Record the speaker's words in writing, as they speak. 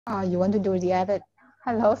You want to do the edit?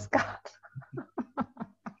 Hello, Scott.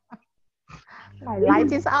 My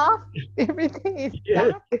light is off. Everything is Yeah,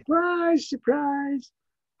 dark. surprise, surprise.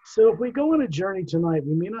 So if we go on a journey tonight,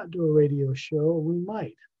 we may not do a radio show, we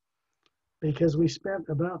might, because we spent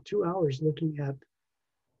about 2 hours looking at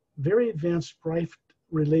very advanced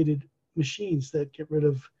rife-related machines that get rid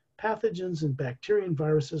of pathogens and bacteria and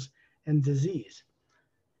viruses and disease.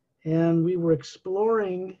 And we were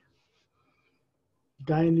exploring a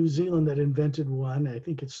guy in New Zealand that invented one. I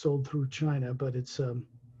think it's sold through China, but it's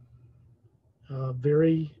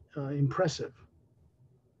very impressive.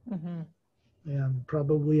 Mm-hmm. And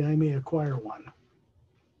probably I may acquire one.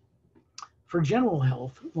 For general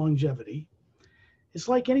health, longevity, it's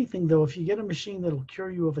like anything though. If you get a machine that'll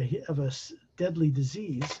cure you of a deadly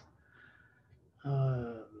disease,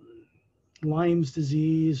 uh, Lyme's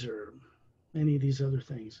disease or any of these other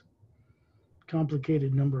things,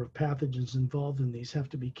 complicated number of pathogens involved in these have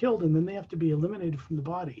to be killed, and then they have to be eliminated from the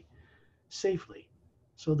body safely.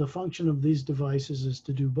 So the function of these devices is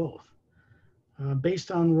to do both. Based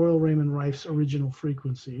on Royal Raymond Rife's original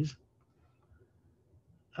frequencies,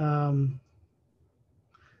 um,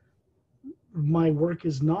 my work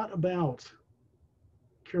is not about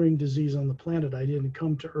curing disease on the planet. I didn't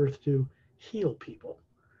come to Earth to heal people.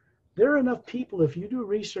 There are enough people, if you do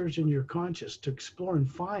research and you're conscious, to explore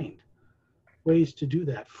and find ways to do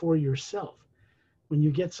that for yourself. When you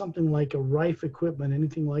get something like a Rife equipment,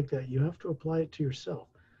 anything like that, you have to apply it to yourself.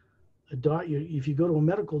 If you go to a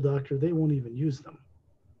medical doctor, they won't even use them.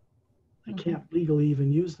 They can't legally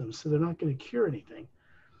even use them, so they're not going to cure anything.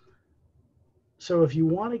 So if you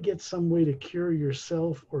want to get some way to cure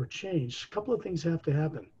yourself or change, a couple of things have to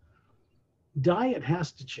happen. Diet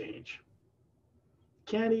has to change.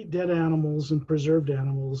 Can't eat dead animals and preserved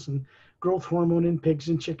animals and growth hormone in pigs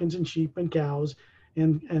and chickens and sheep and cows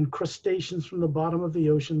and crustaceans from the bottom of the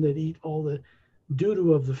ocean that eat all the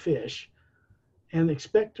doo-doo of the fish and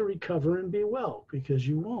expect to recover and be well, because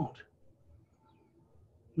you won't.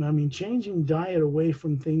 I mean, changing diet away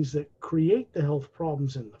from things that create the health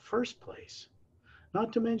problems in the first place,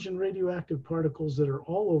 not to mention radioactive particles that are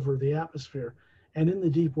all over the atmosphere and in the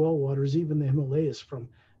deep well waters, even the Himalayas, from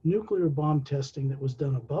nuclear bomb testing that was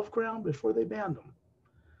done above ground before they banned them.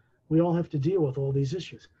 We all have to deal with all these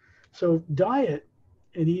issues. So diet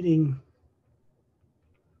and eating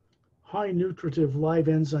high nutritive live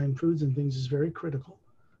enzyme foods and things is very critical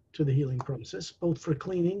to the healing process, both for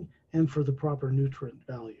cleaning and for the proper nutrient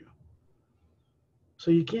value.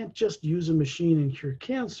 So you can't just use a machine and cure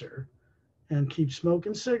cancer and keep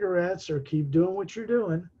smoking cigarettes or keep doing what you're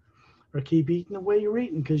doing or keep eating the way you're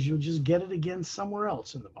eating, because you'll just get it again somewhere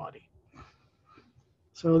else in the body.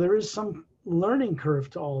 So there is some learning curve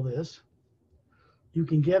to all this. You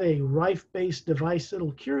can get a Rife-based device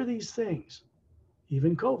that'll cure these things,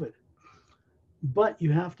 even COVID, but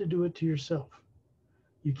you have to do it to yourself.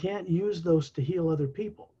 You can't use those to heal other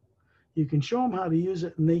people. You can show them how to use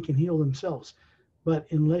it and they can heal themselves. But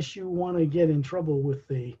unless you want to get in trouble with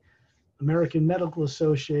the American Medical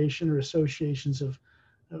Association or associations of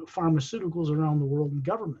pharmaceuticals around the world and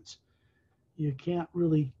governments, you can't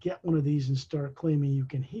really get one of these and start claiming you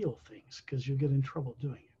can heal things, because you'll get in trouble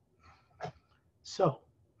doing it. So,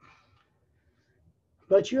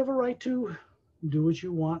 but you have a right to do what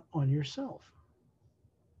you want on yourself.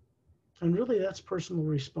 And really, that's personal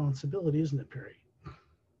responsibility, isn't it, Perry?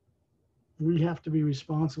 We have to be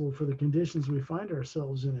responsible for the conditions we find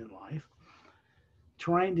ourselves in life.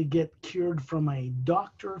 Trying to get cured from a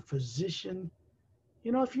doctor, physician.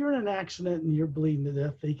 You know, if you're in an accident and you're bleeding to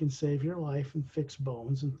death, they can save your life and fix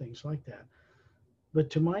bones and things like that. But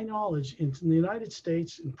to my knowledge, in the United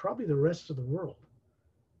States and probably the rest of the world,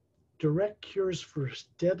 direct cures for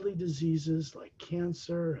deadly diseases like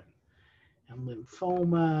cancer and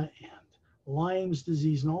lymphoma and Lyme's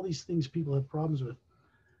disease and all these things people have problems with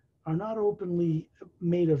are not openly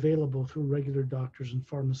made available through regular doctors and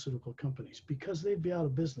pharmaceutical companies, because they'd be out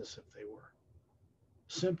of business if they were.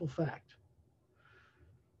 Simple fact.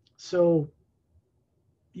 So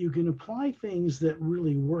you can apply things that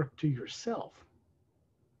really work to yourself,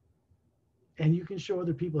 and you can show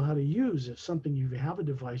other people how to use. If something, you have a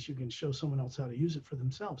device, you can show someone else how to use it for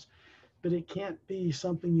themselves. But it can't be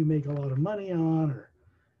something you make a lot of money on, or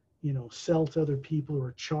sell to other people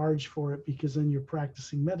or charge for it, because then you're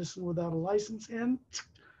practicing medicine without a license and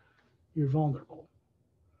you're vulnerable.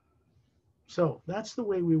 So that's the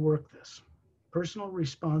way we work this. Personal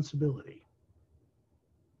responsibility.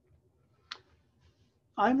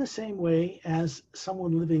 I'm the same way as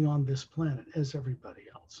someone living on this planet as everybody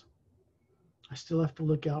else. I still have to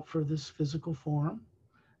look out for this physical form.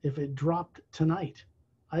 If it dropped tonight,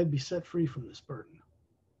 I'd be set free from this burden.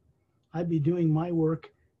 I'd be doing my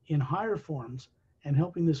work in higher forms and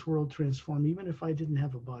helping this world transform, even if I didn't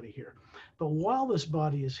have a body here. But while this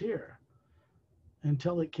body is here,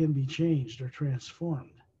 until it can be changed or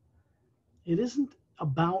transformed, it isn't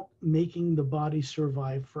about making the body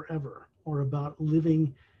survive forever or about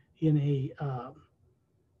living in a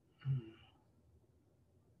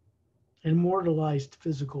immortalized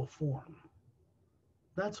physical form.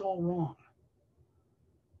 That's all wrong.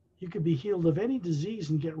 You could be healed of any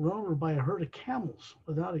disease and get run over by a herd of camels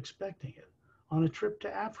without expecting it on a trip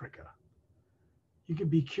to Africa. You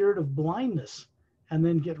could be cured of blindness and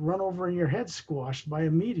then get run over and your head squashed by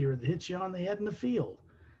a meteor that hits you on the head in the field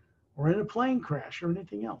or in a plane crash or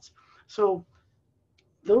anything else. So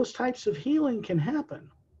those types of healing can happen,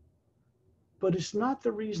 but it's not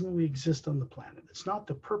the reason we exist on the planet. It's not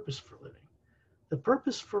the purpose for living. The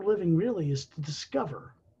purpose for living really is to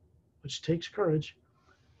discover, which takes courage,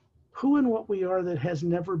 who and what we are that has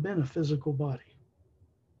never been a physical body.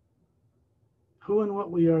 Who and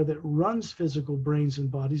what we are that runs physical brains and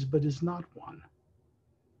bodies but is not one.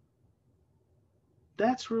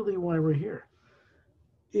 That's really why we're here.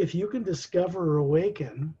 If you can discover or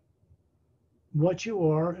awaken what you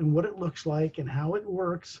are and what it looks like and how it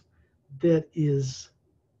works, that is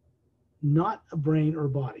not a brain or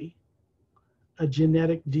body, a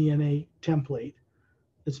genetic DNA template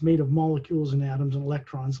that's made of molecules and atoms and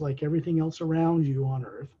electrons like everything else around you on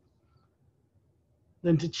Earth,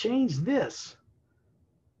 then to change this,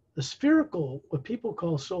 the spherical, what people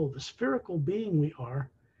call soul, the spherical being we are,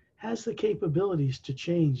 has the capabilities to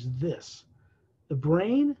change this. The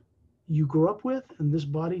brain you grew up with and this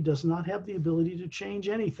body does not have the ability to change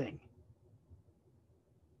anything.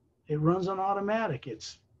 It runs on automatic.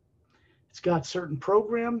 It's got certain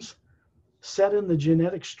programs set in the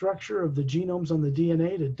genetic structure of the genomes on the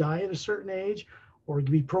DNA to die at a certain age or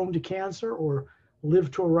be prone to cancer or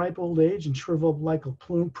live to a ripe old age and shrivel up like a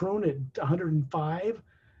prune at 105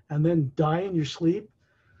 and then die in your sleep.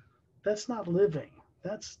 That's not living.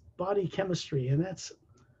 That's body chemistry, and that's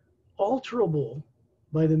alterable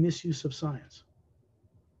by the misuse of science.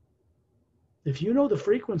 If you know the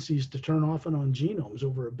frequencies to turn off and on genomes,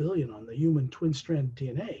 over 1 billion on the human twin-strand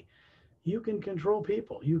DNA, you can control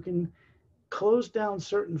people. You can close down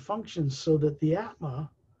certain functions so that the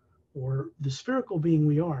Atma, or the spherical being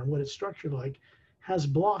we are and what it's structured like, has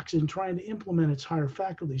blocks in trying to implement its higher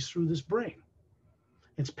faculties through this brain.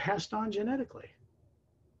 It's passed on genetically.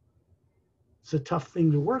 It's a tough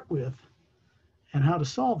thing to work with and how to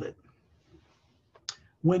solve it.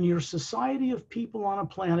 When your society of people on a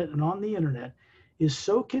planet and on the internet is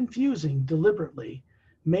so confusing, deliberately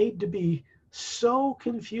made to be so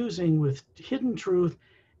confusing with hidden truth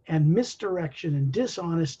and misdirection and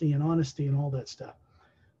dishonesty and honesty and all that stuff.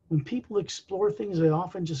 When people explore things, they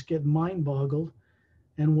often just get mind boggled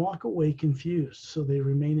and walk away confused, so they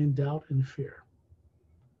remain in doubt and fear.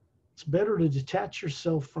 It's better to detach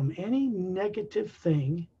yourself from any negative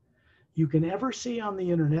thing you can ever see on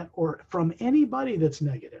the internet or from anybody that's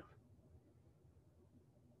negative.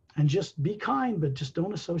 And just be kind, but just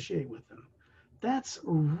don't associate with them. That's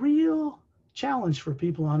a real challenge for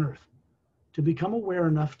people on Earth, to become aware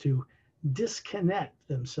enough to disconnect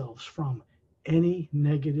themselves from any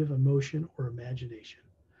negative emotion or imagination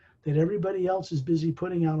that everybody else is busy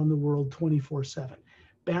putting out on the world 24/7,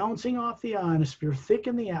 bouncing off the ionosphere, thick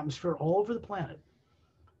in the atmosphere all over the planet.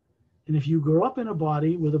 And if you grow up in a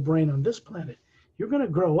body with a brain on this planet, you're going to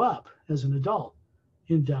grow up as an adult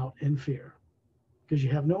in doubt and fear because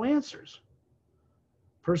you have no answers.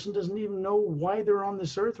 Person doesn't even know why they're on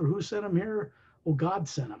this earth or who sent them here. Well, God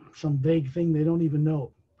sent them, some vague thing they don't even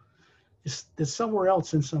know. It's somewhere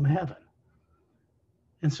else in some heaven.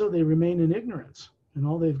 And so they remain in ignorance, and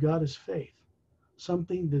all they've got is faith.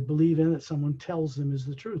 Something they believe in that someone tells them is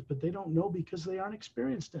the truth, but they don't know because they aren't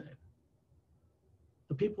experienced in it.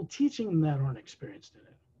 The people teaching them that aren't experienced in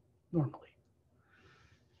it, normally.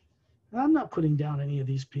 And I'm not putting down any of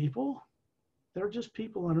these people. They're just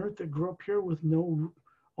people on Earth that grew up here with no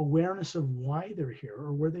awareness of why they're here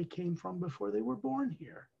or where they came from before they were born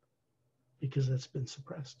here, because that's been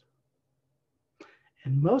suppressed.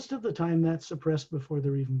 And most of the time that's suppressed before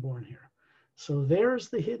they're even born here. So there's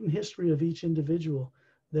the hidden history of each individual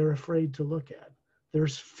they're afraid to look at.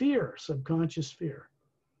 There's fear, subconscious fear,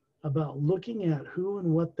 about looking at who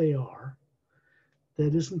and what they are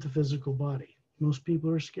that isn't the physical body. Most people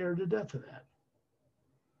are scared to death of that.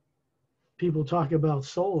 People talk about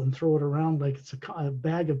soul and throw it around like it's a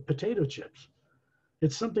bag of potato chips.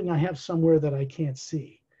 It's something I have somewhere that I can't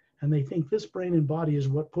see. And they think this brain and body is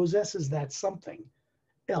what possesses that something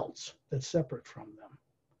else that's separate from them.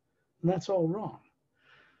 And that's all wrong.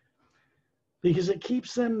 Because it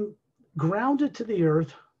keeps them grounded to the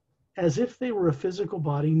earth as if they were a physical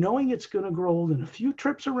body, knowing it's going to grow old in a few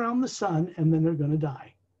trips around the sun, and then they're going to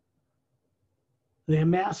die. They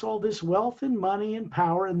amass all this wealth and money and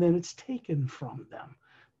power, and then it's taken from them.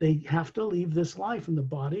 They have to leave this life, and the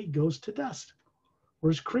body goes to dust, or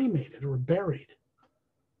is cremated, or buried.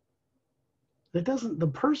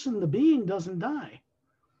 The being doesn't die,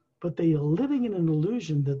 but they are living in an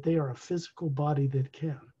illusion that they are a physical body that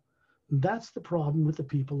can. And that's the problem with the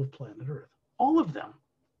people of planet Earth. All of them.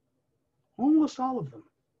 Almost all of them.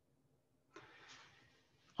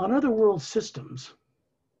 On other world systems,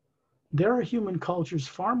 there are human cultures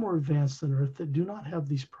far more advanced than Earth that do not have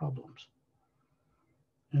these problems.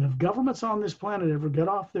 And if governments on this planet ever get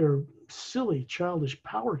off their silly, childish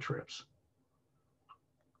power trips,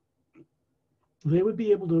 they would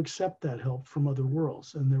be able to accept that help from other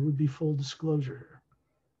worlds, and there would be full disclosure here.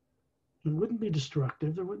 It wouldn't be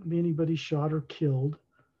destructive. There wouldn't be anybody shot or killed.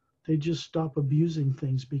 They'd just stop abusing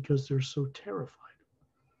things because they're so terrified.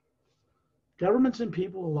 Governments and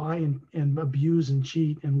people lie and abuse and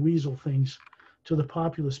cheat and weasel things to the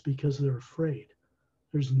populace because they're afraid.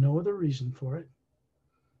 There's no other reason for it.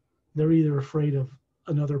 They're either afraid of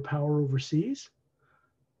another power overseas,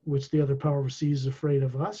 which the other power overseas is afraid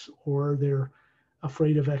of us, or they're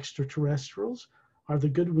afraid of extraterrestrials. Are the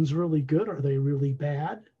good ones really good? Are they really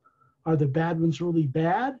bad? Are the bad ones really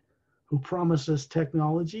bad, who promise us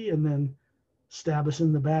technology and then stab us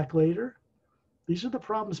in the back later? These are the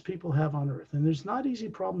problems people have on Earth. And there's not easy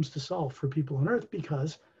problems to solve for people on Earth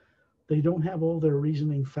because they don't have all their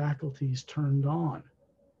reasoning faculties turned on.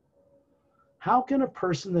 How can a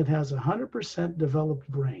person that has a 100% developed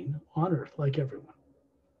brain on Earth, like everyone,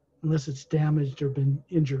 unless it's damaged or been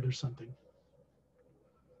injured or something,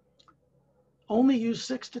 only use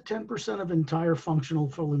 6 to 10% of entire functional,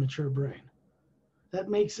 fully mature brain? That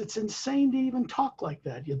makes it's insane to even talk like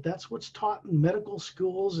that. Yet that's what's taught in medical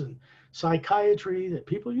schools and psychiatry, that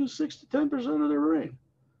people use 6 to 10% of their brain.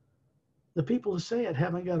 The people who say it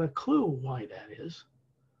haven't got a clue why that is.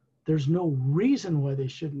 There's no reason why they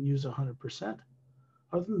shouldn't use 100%,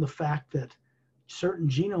 other than the fact that certain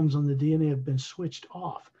genomes on the DNA have been switched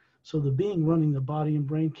off. So the being running the body and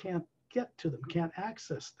brain can't get to them, can't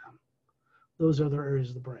access them, those other areas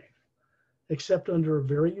of the brain, except under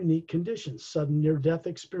very unique conditions. Sudden near-death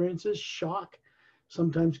experiences, shock,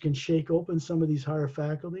 sometimes can shake open some of these higher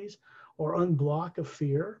faculties or unblock a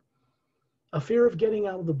fear. A fear of getting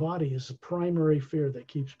out of the body is the primary fear that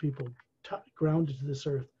keeps people grounded to this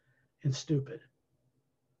earth and stupid,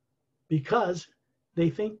 because they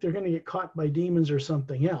think they're going to get caught by demons or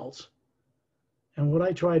something else. And what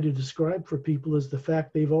I try to describe for people is the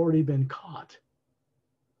fact they've already been caught.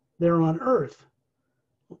 They're on Earth.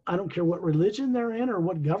 I don't care what religion they're in or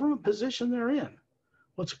what government position they're in,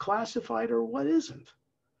 what's classified or what isn't.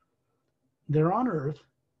 They're on Earth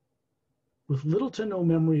with little to no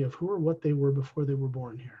memory of who or what they were before they were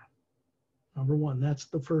born here. Number one, that's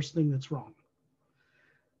the first thing that's wrong.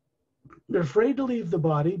 They're afraid to leave the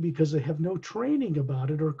body because they have no training about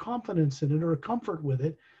it or confidence in it or comfort with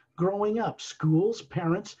it growing up. Schools,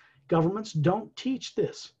 parents, governments don't teach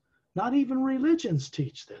this. Not even religions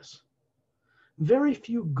teach this. Very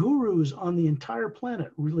few gurus on the entire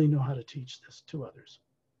planet really know how to teach this to others,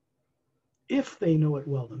 if they know it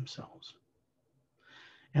well themselves.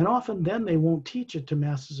 And often then they won't teach it to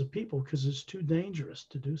masses of people because it's too dangerous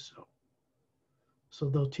to do so. So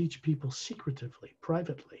they'll teach people secretively,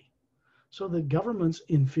 privately, so that governments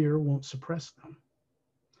in fear won't suppress them.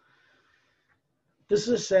 This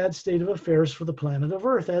is a sad state of affairs for the planet of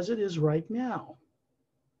Earth as it is right now.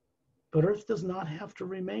 But Earth does not have to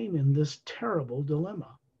remain in this terrible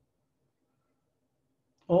dilemma.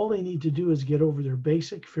 All they need to do is get over their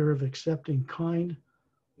basic fear of accepting kind,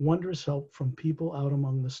 wondrous help from people out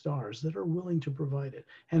among the stars that are willing to provide it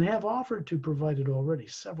and have offered to provide it already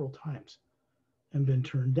several times and been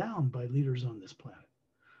turned down by leaders on this planet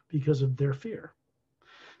because of their fear.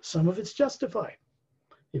 Some of it's justified.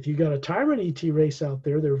 If you got a tyrant ET race out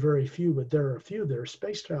there, there are very few, but there are a few that are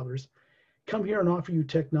space travelers, come here and offer you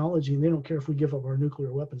technology, and they don't care if we give up our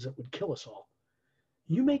nuclear weapons that would kill us all.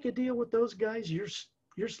 You make a deal with those guys, you're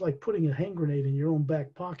just like putting a hand grenade in your own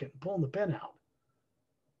back pocket and pulling the pen out,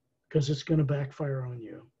 because it's going to backfire on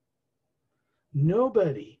you.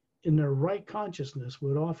 Nobody in their right consciousness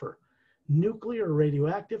would offer nuclear or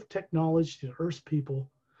radioactive technology to Earth's people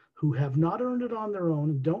who have not earned it on their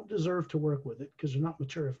own and don't deserve to work with it because they're not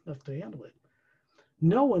mature enough to handle it.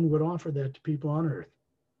 No one would offer that to people on Earth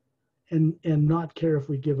and not care if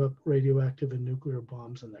we give up radioactive and nuclear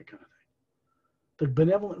bombs and that kind of thing. The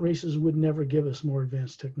benevolent races would never give us more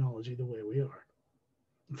advanced technology the way we are.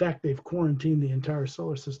 In fact, they've quarantined the entire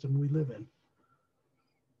solar system we live in.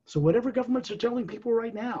 So whatever governments are telling people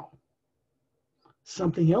right now,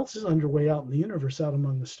 something else is underway out in the universe, out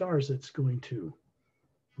among the stars, that's going to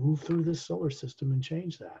move through this solar system and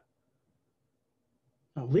change that.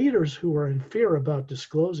 Now, leaders who are in fear about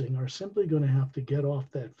disclosing are simply going to have to get off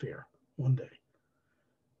that fear one day.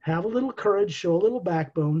 Have a little courage, show a little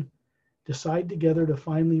backbone, decide together to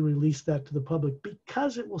finally release that to the public,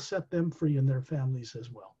 because it will set them free and their families as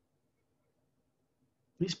well.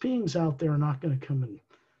 These beings out there are not going to come and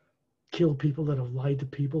kill people that have lied to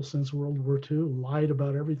people since World War II, lied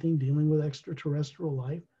about everything dealing with extraterrestrial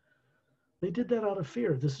life. They did that out of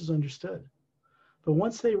fear. This is understood. But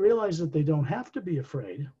once they realize that they don't have to be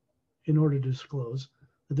afraid in order to disclose,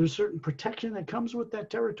 that there's certain protection that comes with that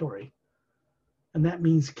territory, and that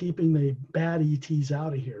means keeping the bad ETs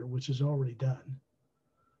out of here, which is already done,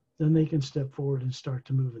 then they can step forward and start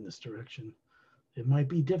to move in this direction. It might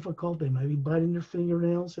be difficult. They might be biting their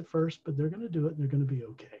fingernails at first, but they're going to do it and they're going to be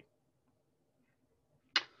okay.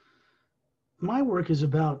 My work is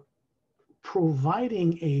about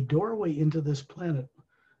providing a doorway into this planet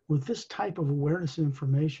with this type of awareness and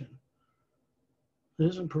information that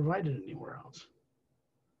isn't provided anywhere else.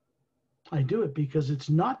 I do it because it's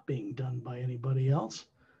not being done by anybody else,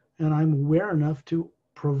 and I'm aware enough to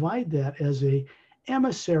provide that as a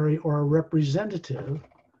emissary or a representative,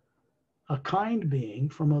 a kind being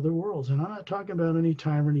from other worlds. And I'm not talking about any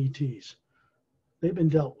tyrant ETs. They've been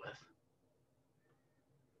dealt with.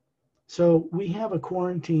 So we have a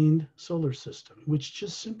quarantined solar system, which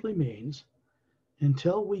just simply means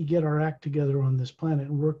until we get our act together on this planet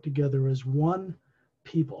and work together as one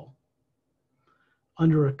people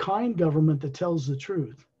under a kind government that tells the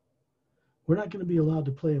truth, we're not going to be allowed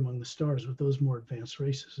to play among the stars with those more advanced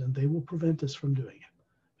races, and they will prevent us from doing it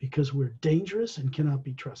because we're dangerous and cannot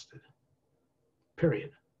be trusted.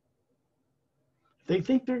 Period. If they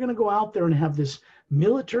think they're going to go out there and have this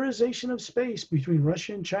militarization of space between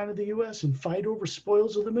Russia and China, the US, and fight over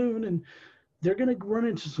spoils of the moon, and they're going to run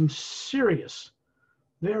into some serious,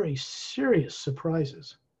 very serious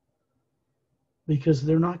surprises because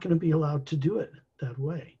they're not going to be allowed to do it that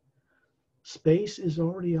way. Space is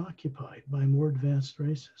already occupied by more advanced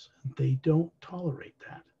races. They don't tolerate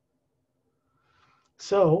that.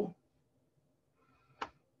 So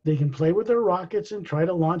they can play with their rockets and try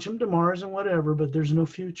to launch them to Mars and whatever, but there's no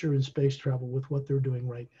future in space travel with what they're doing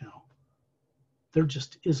right now. There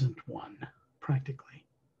just isn't one, practically.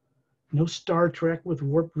 No Star Trek with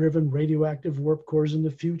warp-driven radioactive warp cores in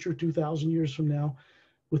the future 2,000 years from now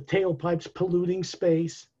with tailpipes polluting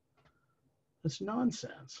space. That's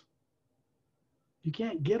nonsense. You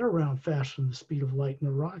can't get around faster than the speed of light in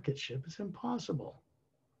a rocket ship. It's impossible.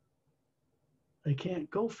 They can't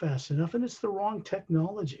go fast enough, and it's the wrong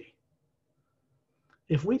technology.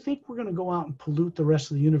 If we think we're going to go out and pollute the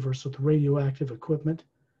rest of the universe with radioactive equipment,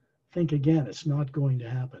 think again. It's not going to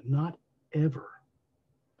happen. Not ever.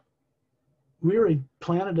 We're a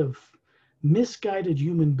planet of misguided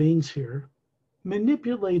human beings here,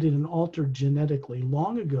 manipulated and altered genetically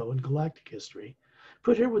long ago in galactic history,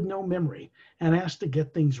 put here with no memory, and asked to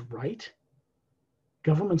get things right.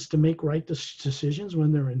 Governments to make right decisions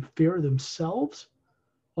when they're in fear themselves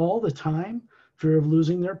all the time, fear of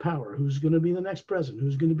losing their power. Who's going to be the next president?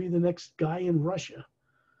 Who's going to be the next guy in Russia?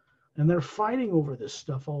 And they're fighting over this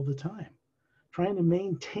stuff all the time, trying to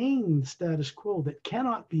maintain the status quo that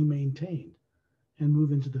cannot be maintained and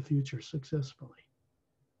move into the future successfully.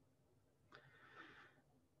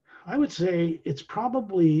 I would say it's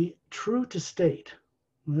probably true to state,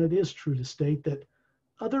 and it is true to state, that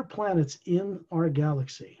other planets in our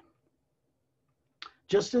galaxy,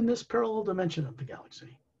 just in this parallel dimension of the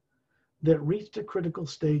galaxy, that reached a critical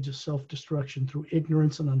stage of self-destruction through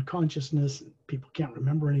ignorance and unconsciousness, people can't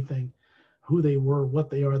remember anything, who they were,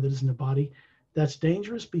 what they are that is in the body, that's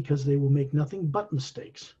dangerous because they will make nothing but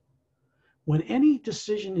mistakes. When any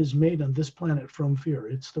decision is made on this planet from fear,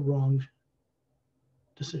 it's the wrong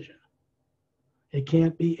decision. It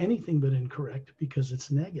can't be anything but incorrect because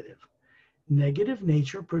it's negative. Negative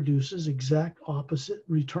nature produces exact opposite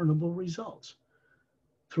returnable results.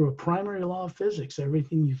 Through a primary law of physics,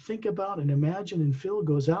 everything you think about and imagine and feel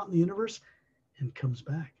goes out in the universe and comes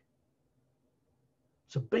back.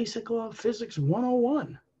 It's a basic law of physics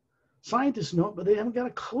 101. Scientists know it, but they haven't got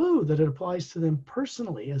a clue that it applies to them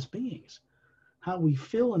personally as beings, how we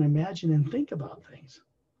feel and imagine and think about things.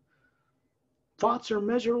 Thoughts are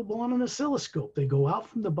measurable on an oscilloscope. They go out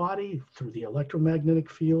from the body through the electromagnetic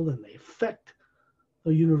field and they affect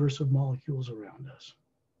the universe of molecules around us.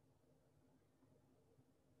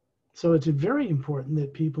 So it's very important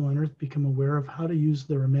that people on Earth become aware of how to use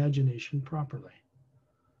their imagination properly.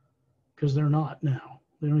 because they're not now.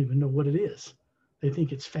 They don't even know what it is. They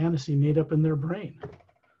think it's fantasy made up in their brain.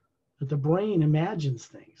 But the brain imagines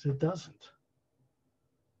things. It doesn't.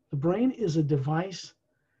 The brain is a device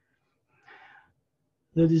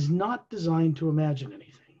that is not designed to imagine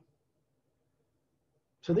anything.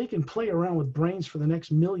 So they can play around with brains for the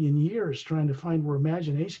next million years trying to find where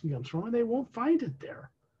imagination comes from, and they won't find it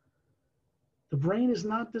there. The brain is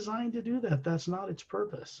not designed to do that. That's not its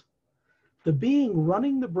purpose. The being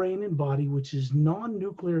running the brain and body, which is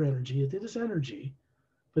non-nuclear energy, it is energy,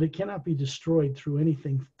 but it cannot be destroyed through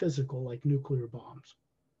anything physical like nuclear bombs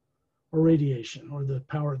or radiation or the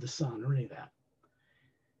power of the sun or any of that.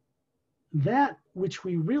 That which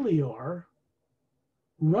we really are,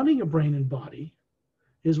 running a brain and body,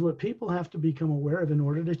 is what people have to become aware of in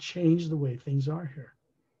order to change the way things are here.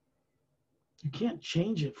 You can't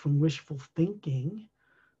change it from wishful thinking.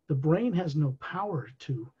 The brain has no power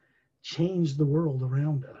to change the world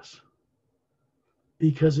around us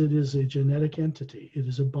because it is a genetic entity. It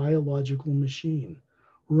is a biological machine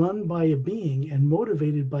run by a being and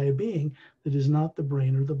motivated by a being that is not the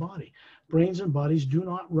brain or the body. Brains and bodies do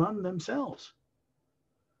not run themselves.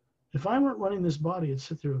 If I weren't running this body, I'd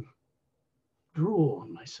sit there and drool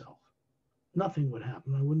on myself. Nothing would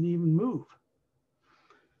happen. I wouldn't even move.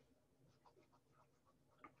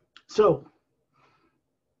 So,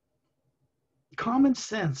 common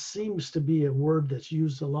sense seems to be a word that's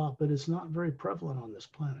used a lot, but it's not very prevalent on this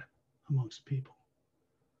planet amongst people.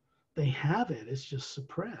 They have it, it's just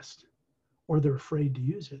suppressed, or they're afraid to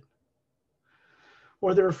use it.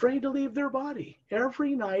 Or they're afraid to leave their body.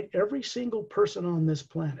 Every night, every single person on this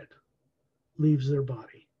planet leaves their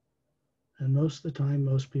body. And most of the time,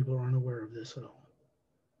 most people aren't aware of this at all.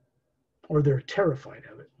 Or they're terrified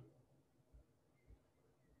of it.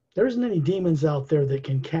 There isn't any demons out there that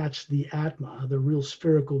can catch the Atma, the real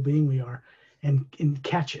spherical being we are, and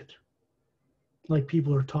catch it like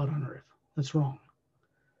people are taught on Earth. That's wrong.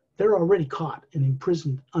 They're already caught and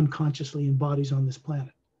imprisoned unconsciously in bodies on this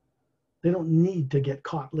planet. They don't need to get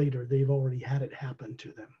caught later. They've already had it happen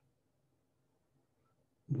to them.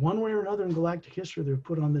 One way or another in galactic history, they're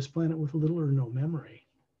put on this planet with little or no memory.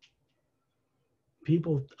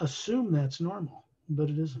 People assume that's normal, but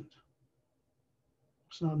it isn't.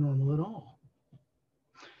 It's not normal at all.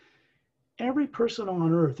 Every person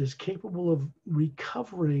on Earth is capable of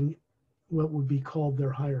recovering what would be called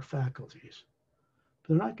their higher faculties.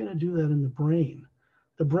 They're not going to do that in the brain.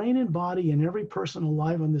 The brain and body in every person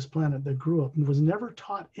alive on this planet that grew up and was never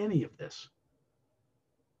taught any of this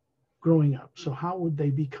growing up. So how would they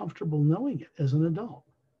be comfortable knowing it as an adult?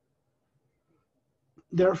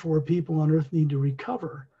 Therefore, people on Earth need to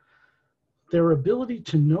recover their ability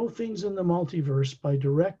to know things in the multiverse by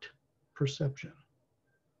direct perception.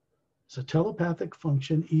 It's a telepathic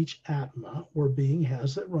function each Atma or being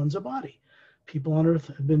has that runs a body. People on Earth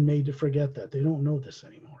have been made to forget that. They don't know this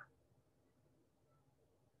anymore.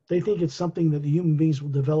 They think it's something that the human beings will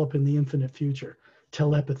develop in the infinite future.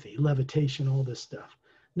 Telepathy, levitation, all this stuff.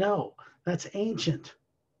 No, that's ancient.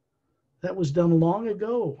 That was done long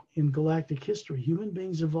ago in galactic history. Human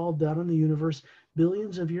beings evolved out in the universe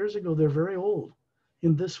billions of years ago. They're very old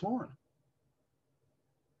in this form.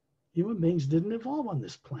 Human beings didn't evolve on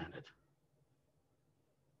this planet.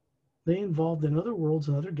 They evolved in other worlds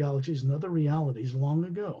and other galaxies and other realities long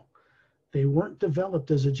ago. They weren't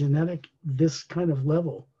developed as a genetic, this kind of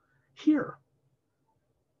level here.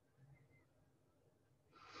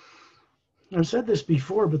 I've said this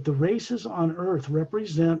before, but the races on Earth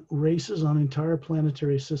represent races on entire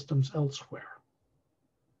planetary systems elsewhere.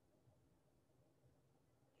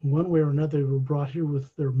 One way or another, they were brought here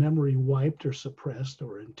with their memory wiped or suppressed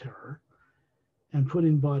or in terror and put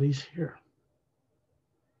in bodies here.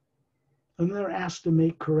 And they're asked to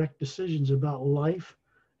make correct decisions about life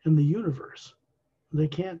and the universe. They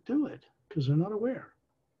can't do it because they're not aware.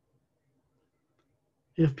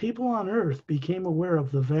 If people on Earth became aware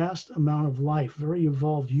of the vast amount of life, very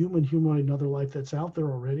evolved human, humanoid, and other life that's out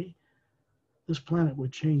there already, this planet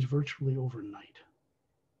would change virtually overnight.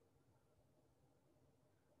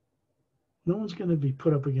 No one's going to be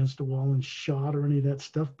put up against a wall and shot or any of that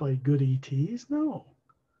stuff by good ETs. No.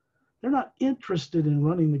 They're not interested in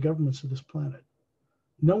running the governments of this planet.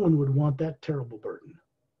 No one would want that terrible burden.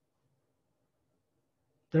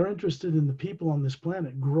 They're interested in the people on this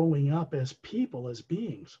planet growing up as people, as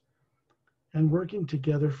beings, and working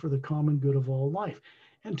together for the common good of all life.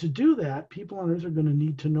 And to do that, people on Earth are going to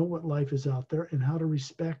need to know what life is out there and how to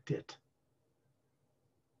respect it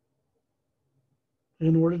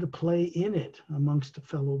in order to play in it amongst the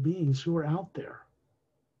fellow beings who are out there.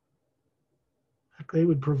 They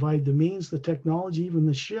would provide the means, the technology, even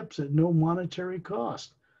the ships at no monetary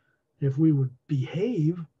cost if we would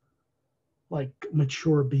behave like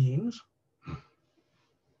mature beings.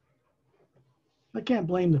 I can't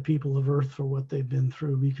blame the people of Earth for what they've been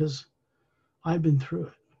through, because I've been through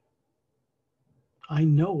it. I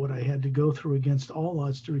know what I had to go through against all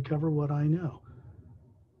odds to recover what I know.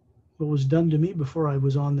 What was done to me before I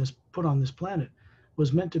was put on this planet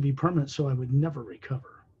was meant to be permanent, so I would never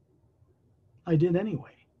recover. I did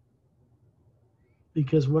anyway.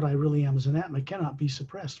 Because what I really am as an Atma cannot be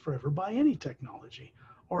suppressed forever by any technology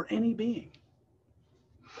or any being.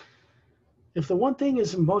 If the one thing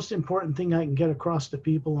is the most important thing I can get across to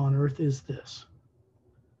people on Earth is this.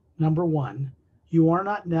 Number one, you are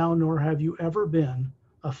not now, nor have you ever been,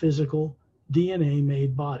 a physical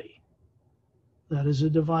DNA-made body. That is a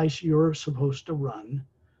device you're supposed to run,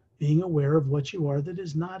 being aware of what you are that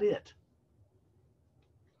is not it.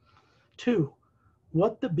 Two,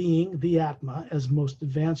 what the being, the Atma, as most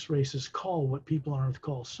advanced races call what people on Earth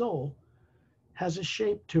call soul, has a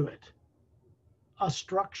shape to it, a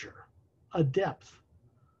structure, a depth,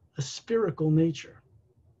 a spherical nature.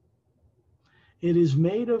 It is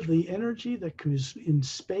made of the energy that goes in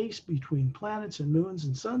space between planets and moons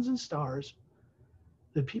and suns and stars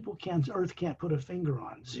that Earth can't put a finger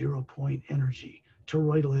on. 0-point energy,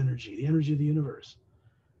 toroidal energy, the energy of the universe,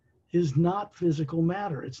 is not physical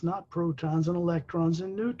matter. It's not protons and electrons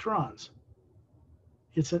and neutrons.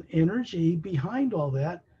 It's an energy behind all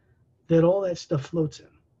that all that stuff floats in.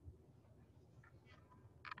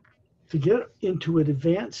 To get into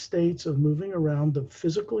advanced states of moving around the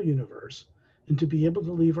physical universe and to be able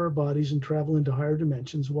to leave our bodies and travel into higher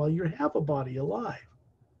dimensions while you have a body alive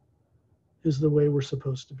is the way we're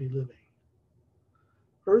supposed to be living.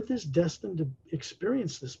 Earth is destined to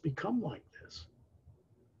experience this, become like this.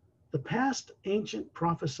 The past ancient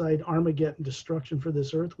prophesied Armageddon destruction for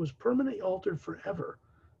this Earth was permanently altered forever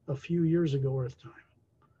a few years ago Earth time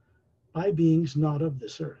by beings not of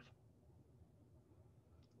this Earth.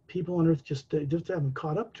 People on Earth just haven't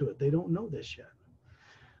caught up to it. They don't know this yet.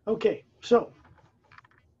 Okay, so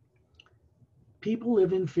people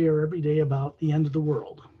live in fear every day about the end of the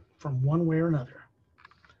world from one way or another.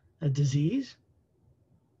 A disease,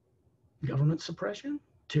 government suppression,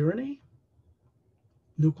 tyranny,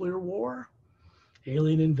 nuclear war,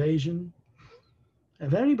 alien invasion.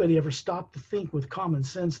 If anybody ever stopped to think with common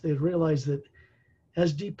sense, they'd realize that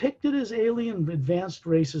as depicted as alien advanced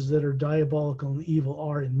races that are diabolical and evil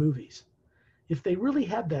are in movies, if they really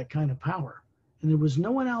had that kind of power and there was no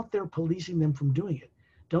one out there policing them from doing it,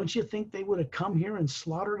 don't you think they would have come here and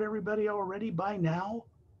slaughtered everybody already by now?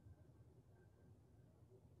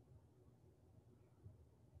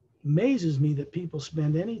 Amazes me that people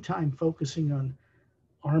spend any time focusing on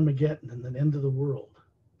Armageddon and the end of the world.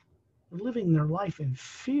 They're living their life in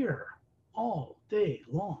fear all day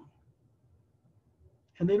long.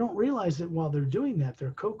 And they don't realize that while they're doing that,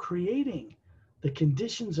 they're co-creating the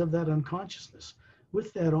conditions of that unconsciousness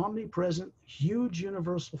with that omnipresent, huge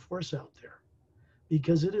universal force out there,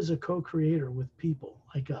 because it is a co-creator with people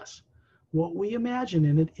like us. What we imagine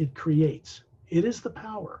in it, it creates. It is the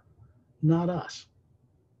power, not us.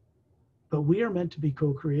 But we are meant to be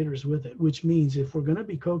co-creators with it, which means if we're going to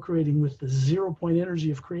be co-creating with the 0-point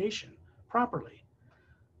energy of creation properly,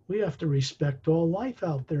 we have to respect all life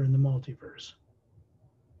out there in the multiverse.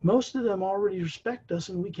 Most of them already respect us,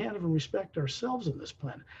 and we can't even respect ourselves on this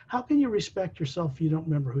planet. How can you respect yourself if you don't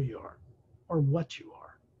remember who you are or what you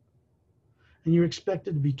are? And you're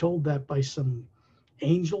expected to be told that by some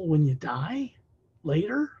angel when you die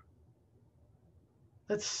later?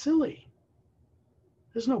 That's silly.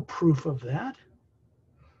 There's no proof of that.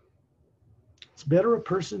 It's better a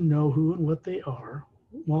person know who and what they are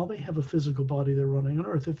while they have a physical body they're running on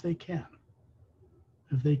Earth, if they can.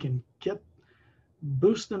 If they can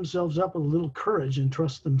boost themselves up with a little courage and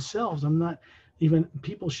trust themselves.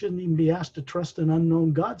 People shouldn't even be asked to trust an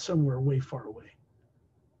unknown God somewhere way far away.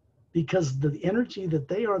 Because the energy that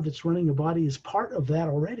they are that's running a body is part of that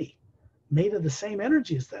already, made of the same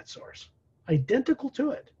energy as that source, identical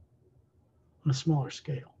to it on a smaller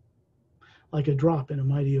scale, like a drop in a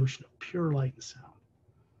mighty ocean of pure light and sound.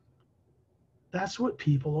 That's what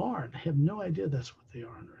people are, and they have no idea that's what they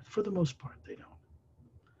are on Earth. For the most part, they don't.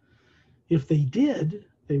 If they did,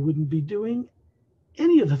 they wouldn't be doing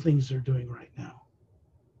any of the things they're doing right now.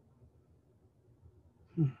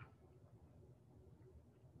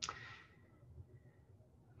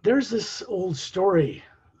 There's this old story,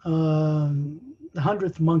 the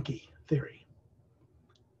 100th monkey theory.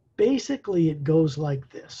 Basically, it goes like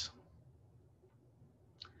this.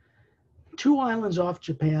 2 islands off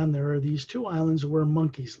Japan, there are these 2 islands where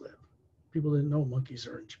monkeys live. People didn't know monkeys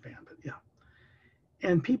are in Japan, but yeah.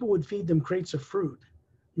 And people would feed them crates of fruit.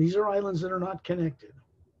 These are islands that are not connected.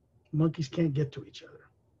 Monkeys can't get to each other.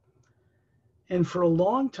 And for a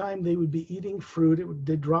long time, they would be eating fruit.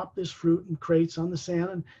 They'd drop this fruit in crates on the sand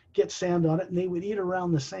and get sand on it, and they would eat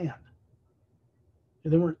around the sand.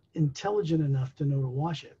 And they weren't intelligent enough to know to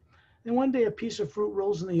wash it. And one day, a piece of fruit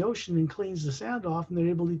rolls in the ocean and cleans the sand off, and they're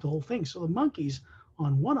able to eat the whole thing. So the monkeys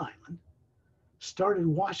on one island started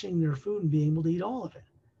washing their food and being able to eat all of it.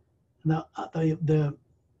 Now, the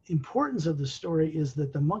importance of the story is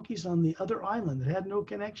that the monkeys on the other island that had no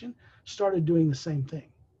connection started doing the same thing.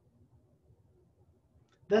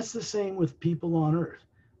 That's the same with people on Earth.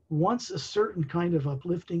 Once a certain kind of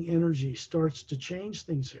uplifting energy starts to change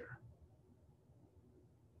things here,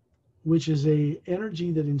 which is an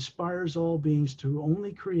energy that inspires all beings to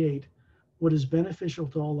only create what is beneficial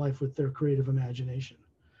to all life with their creative imagination.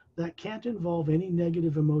 That can't involve any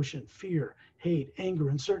negative emotion, fear, hate, anger,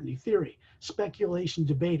 uncertainty, theory, speculation,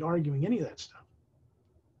 debate, arguing, any of that stuff.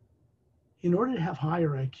 In order to have higher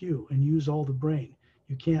IQ and use all the brain,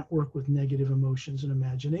 you can't work with negative emotions and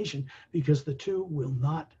imagination because the two will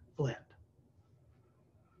not blend.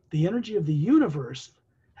 The energy of the universe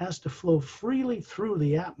has to flow freely through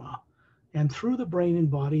the Atma and through the brain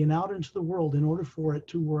and body and out into the world in order for it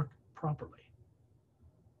to work properly.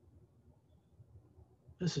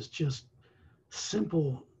 This is just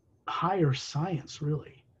simple, higher science,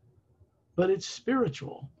 really. But it's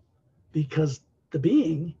spiritual because the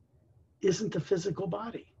being isn't the physical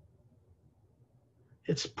body.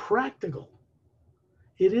 It's practical.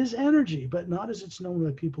 It is energy, but not as it's known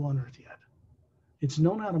by people on Earth yet. It's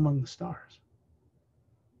known out among the stars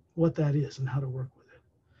what that is and how to work with it.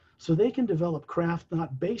 So they can develop craft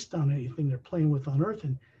not based on anything they're playing with on Earth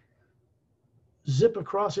and zip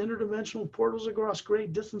across interdimensional portals across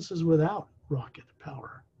great distances without rocket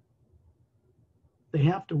power. They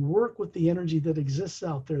have to work with the energy that exists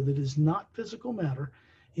out there that is not physical matter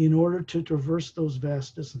in order to traverse those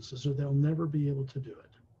vast distances, or they'll never be able to do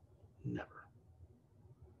it. Never.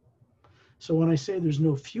 So when I say there's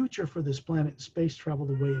no future for this planet in space travel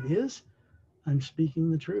the way it is, I'm speaking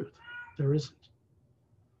the truth. There isn't.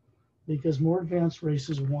 Because more advanced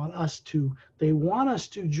races want us to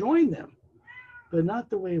join them, but not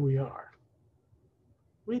the way we are.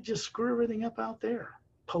 We just screw everything up out there,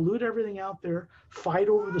 pollute everything out there, fight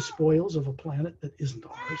over the spoils of a planet that isn't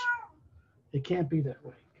ours. It can't be that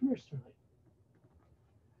way. Come here, Sterling.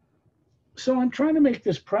 So I'm trying to make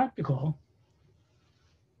this practical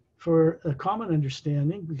for a common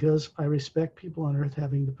understanding because I respect people on Earth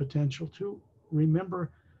having the potential to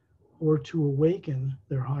remember or to awaken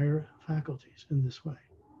their higher faculties in this way.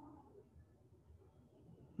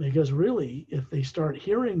 Because really, if they start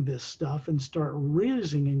hearing this stuff and start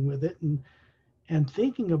reasoning with it and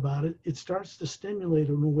thinking about it, it starts to stimulate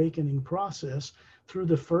an awakening process through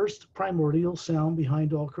the first primordial sound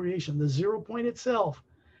behind all creation. The 0 point itself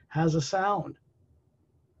has a sound.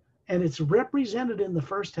 And it's represented in the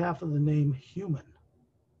first half of the name human,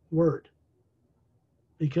 word.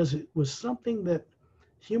 Because it was something that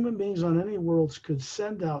human beings on any worlds could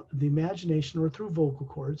send out the imagination or through vocal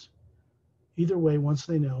cords, either way, once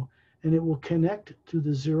they know, and it will connect to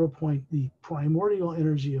the 0 point, the primordial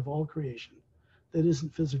energy of all creation that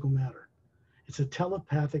isn't physical matter. It's a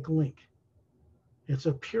telepathic link. It's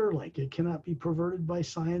a pure link. It cannot be perverted by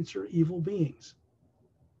science or evil beings.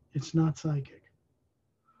 It's not psychic.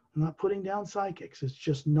 I'm not putting down psychics. It's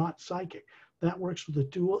just not psychic. That works with the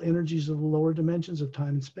dual energies of the lower dimensions of time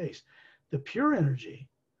and space. The pure energy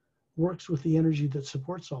works with the energy that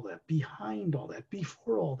supports all that, behind all that,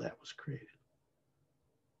 before all that was created.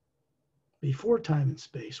 Before time and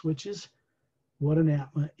space, which is what an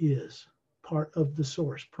Atma is, part of the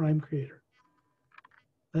source, prime creator.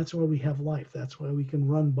 That's why we have life. That's why we can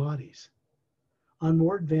run bodies. On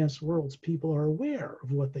more advanced worlds, people are aware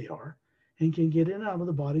of what they are and can get in and out of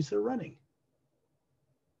the bodies they're running.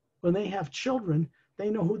 When they have children, they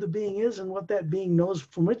know who the being is and what that being knows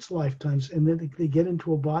from its lifetimes. And then they get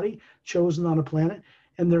into a body chosen on a planet,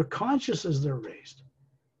 and they're conscious as they're raised.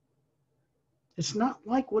 It's not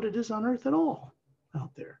like what it is on Earth at all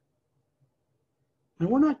out there. And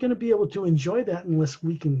we're not going to be able to enjoy that unless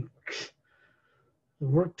we can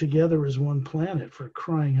work together as one planet, for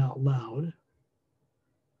crying out loud,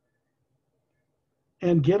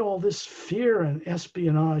 and get all this fear and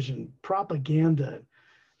espionage and propaganda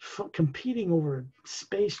competing over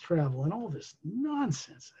space travel and all this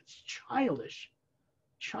nonsense. That's childish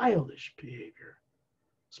behavior,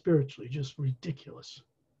 spiritually just ridiculous.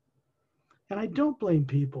 And I don't blame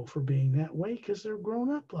people for being that way because they're grown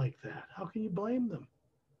up like that. How can you blame them?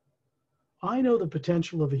 I know the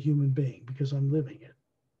potential of a human being because I'm living it.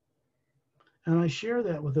 And I share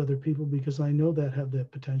that with other people because I know that have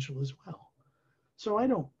that potential as well. So I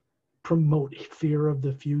don't promote fear of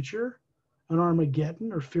the future, an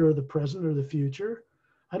Armageddon, or fear of the present or the future.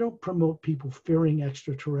 I don't promote people fearing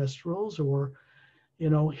extraterrestrials or,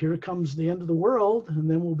 here comes the end of the world and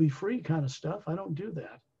then we'll be free kind of stuff. I don't do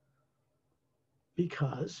that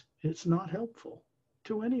because it's not helpful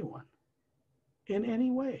to anyone in any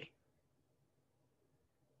way.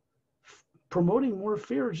 Promoting more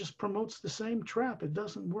fear just promotes the same trap. It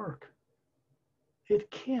doesn't work. It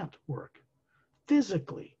can't work.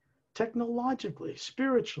 Physically, technologically,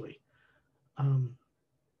 spiritually,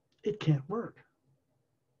 it can't work.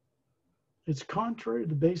 It's contrary to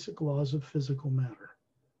the basic laws of physical matter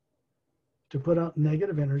to put out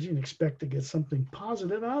negative energy and expect to get something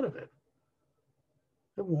positive out of it.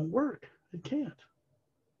 It won't work. It can't.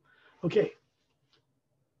 Okay.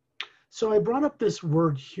 So I brought up this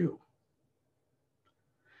word hue.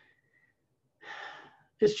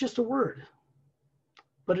 It's just a word,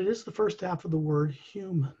 but it is the first half of the word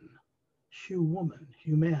human. Hue woman,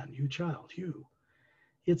 hue man, hue child, hue.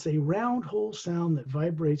 It's a round hole sound that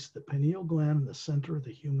vibrates the pineal gland in the center of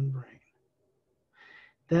the human brain.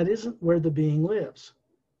 That isn't where the being lives.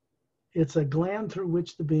 It's a gland through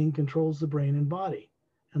which the being controls the brain and body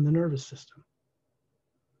and the nervous system.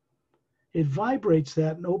 It vibrates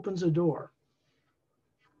that and opens a door.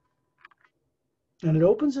 And it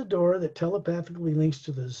opens a door that telepathically links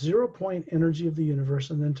to the 0-point energy of the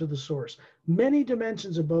universe and then to the source, many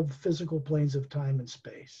dimensions above the physical planes of time and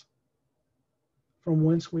space, from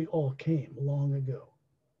whence we all came long ago.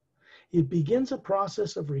 It begins a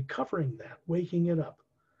process of recovering that, waking it up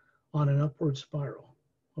on an upward spiral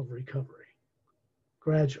of recovery,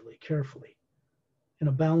 gradually, carefully, in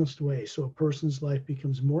a balanced way, so a person's life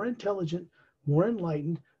becomes more intelligent, more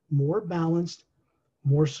enlightened, more balanced,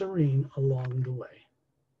 more serene along the way.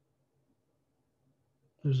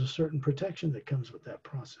 There's a certain protection that comes with that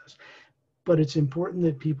process. But it's important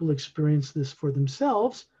that people experience this for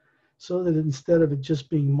themselves so that instead of it just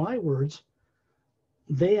being my words,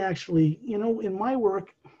 they actually, in my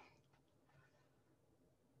work,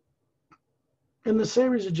 in the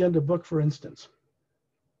Savior's Agenda book, for instance,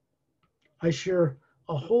 I share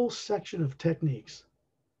a whole section of techniques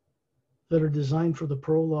that are designed for the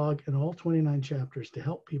prologue and all 29 chapters to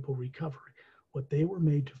help people recover what they were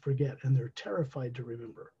made to forget and they're terrified to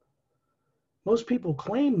remember. Most people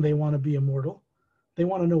claim they want to be immortal. They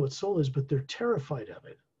want to know what soul is, but they're terrified of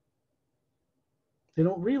it. They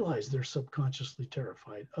don't realize they're subconsciously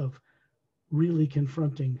terrified of really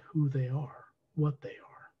confronting who they are, what they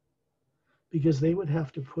are, because they would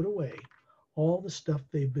have to put away all the stuff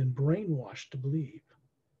they've been brainwashed to believe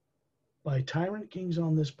by tyrant kings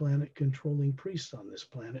on this planet controlling priests on this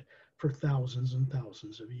planet for thousands and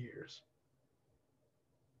thousands of years.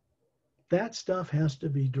 That stuff has to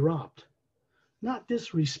be dropped, not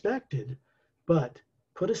disrespected, but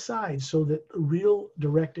put aside so that a real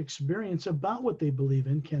direct experience about what they believe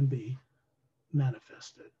in can be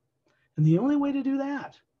manifested. And the only way to do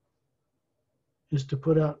that is to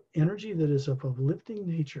put out energy that is of uplifting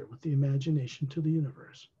nature with the imagination to the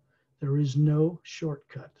universe. There is no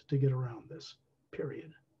shortcut to get around this,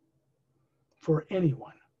 period, for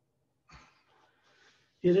anyone.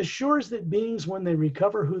 It assures that beings, when they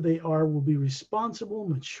recover who they are, will be responsible,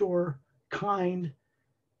 mature, kind,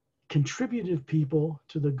 contributive people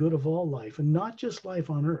to the good of all life, and not just life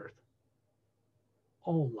on earth,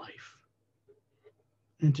 all life.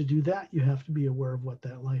 And to do that, you have to be aware of what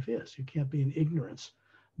that life is. You can't be in ignorance,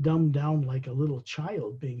 dumbed down like a little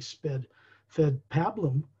child being fed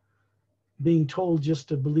pablum, being told just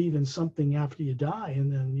to believe in something after you die,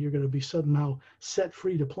 and then you're going to be somehow set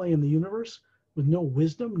free to play in the universe with no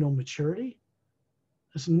wisdom, no maturity.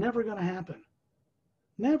 It's never going to happen.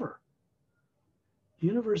 Never. The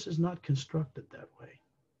universe is not constructed that way.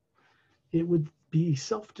 It would be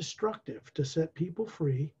self-destructive to set people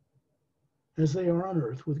free as they are on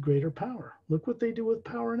earth with greater power. Look what they do with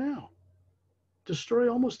power now. Destroy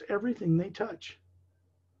almost everything they touch.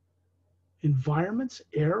 Environments,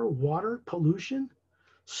 air, water, pollution,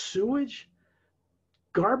 sewage,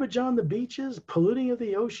 garbage on the beaches, polluting of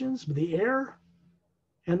the oceans, the air,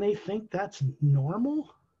 and they think that's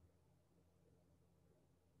normal?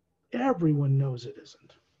 Everyone knows it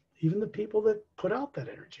isn't. Even the people that put out that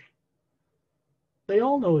energy. They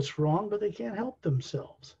all know it's wrong, but they can't help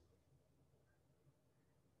themselves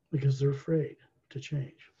because they're afraid to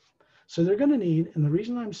change. So they're going to need, and the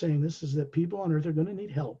reason I'm saying this is that people on earth are going to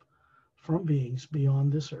need help from beings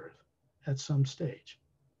beyond this earth at some stage.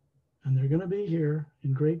 And they're going to be here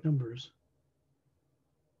in great numbers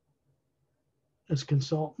as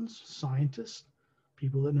consultants, scientists,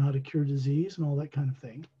 people that know how to cure disease and all that kind of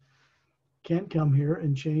thing, can come here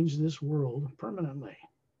and change this world permanently.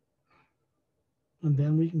 And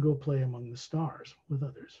then we can go play among the stars with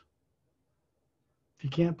others. If you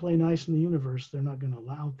can't play nice in the universe, they're not going to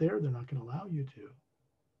allow out there, they're not going to allow you to.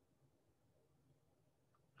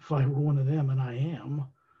 If I were one of them, and I am,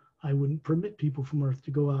 I wouldn't permit people from Earth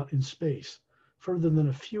to go out in space further than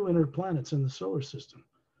a few inner planets in the solar system,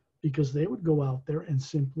 because they would go out there and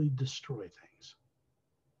simply destroy things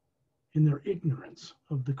in their ignorance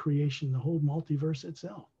of the creation, the whole multiverse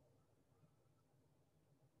itself.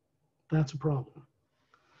 That's a problem.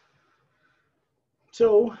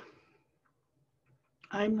 So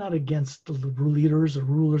I'm not against the leaders or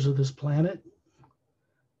rulers of this planet.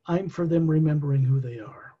 I'm for them remembering who they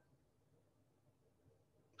are,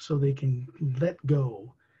 so they can let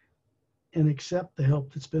go and accept the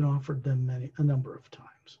help that's been offered them a number of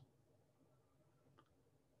times.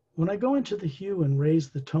 When I go into the hue and raise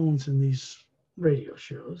the tones in these radio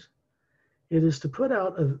shows, it is to put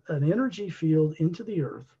out an energy field into the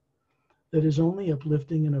earth that is only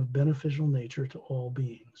uplifting and of beneficial nature to all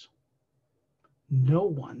beings. No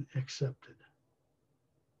one excepted.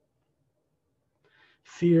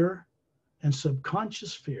 Fear and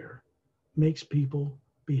subconscious fear makes people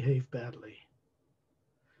behave badly.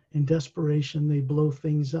 In desperation, they blow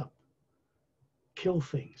things up, kill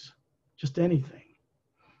things, just anything.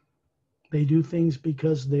 They do things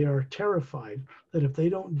because they are terrified that if they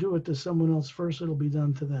don't do it to someone else first, it'll be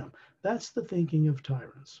done to them. That's the thinking of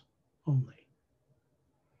tyrants only.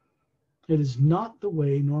 It is not the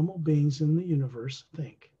way normal beings in the universe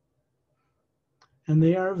think. And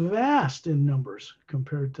they are vast in numbers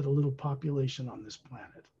compared to the little population on this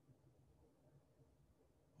planet.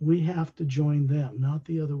 We have to join them, not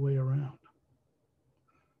the other way around.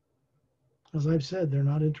 As I've said, they're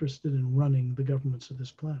not interested in running the governments of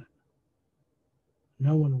this planet.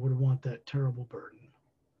 No one would want that terrible burden.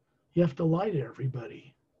 You have to lie to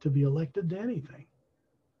everybody to be elected to anything.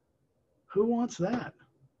 Who wants that?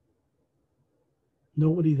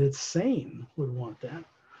 Nobody that's sane would want that.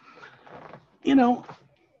 You know,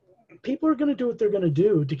 people are going to do what they're going to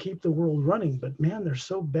do to keep the world running, but man, they're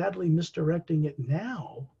so badly misdirecting it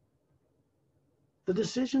now. The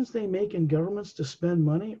decisions they make in governments to spend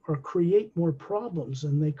money or create more problems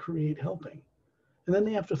than they create helping. And then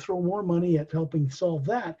they have to throw more money at helping solve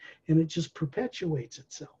that, and it just perpetuates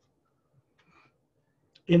itself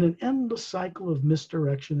in an endless cycle of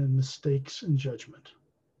misdirection and mistakes and judgment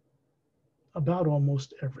about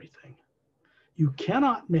almost everything. You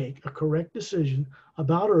cannot make a correct decision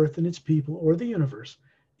about Earth and its people or the universe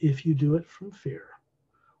if you do it from fear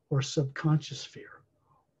or subconscious fear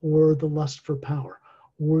or the lust for power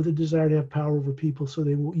or the desire to have power over people so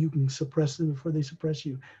you can suppress them before they suppress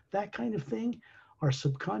you. That kind of thing are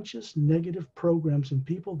subconscious negative programs in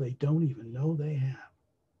people they don't even know they have.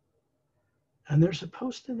 And they're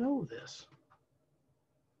supposed to know this.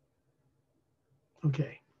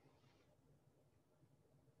 Okay.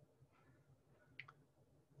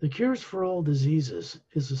 The cures for all diseases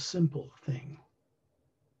is a simple thing.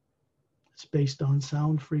 It's based on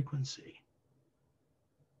sound frequency.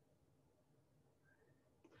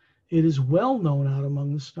 It is well known out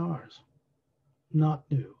among the stars, not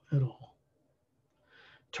new at all.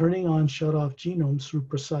 Turning on shut-off genomes through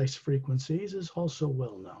precise frequencies is also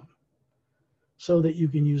well known, so that you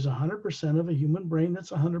can use 100% of a human brain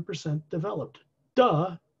that's 100% developed.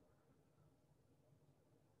 Duh!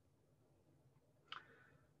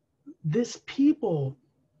 This people,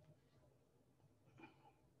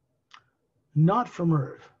 not from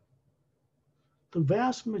Earth, the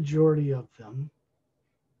vast majority of them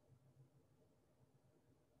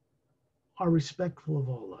are respectful of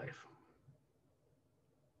all life.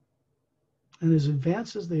 And as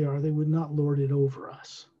advanced as they are, they would not lord it over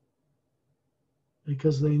us.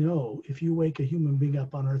 Because they know if you wake a human being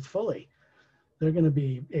up on Earth fully, they're going to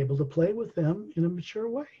be able to play with them in a mature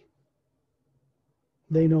way.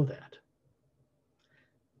 They know that.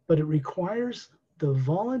 But it requires the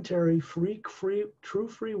voluntary, true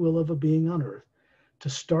free will of a being on Earth to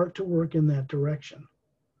start to work in that direction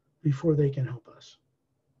before they can help us.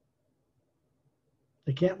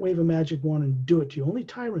 They can't wave a magic wand and do it to you. Only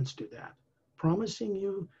tyrants do that, promising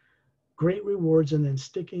you great rewards and then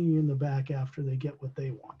sticking you in the back after they get what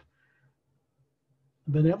they want.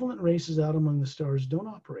 Benevolent races out among the stars don't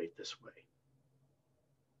operate this way.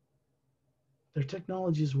 Their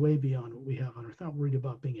technology is way beyond what we have on Earth. Not worried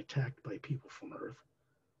about being attacked by people from Earth.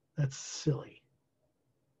 That's silly.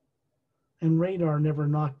 And radar never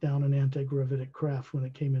knocked down an anti-gravitic craft when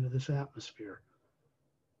it came into this atmosphere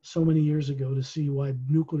so many years ago to see why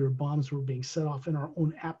nuclear bombs were being set off in our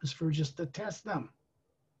own atmosphere just to test them.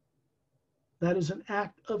 That is an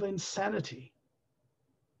act of insanity.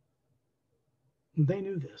 And they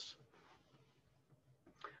knew this.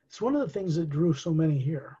 It's one of the things that drew so many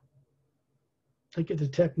here. They could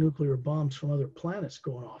detect nuclear bombs from other planets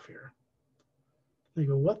going off here. They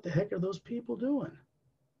go, what the heck are those people doing?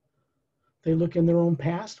 They look in their own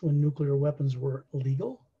past when nuclear weapons were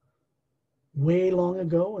illegal, way long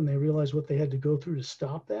ago, and they realize what they had to go through to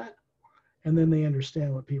stop that. And then they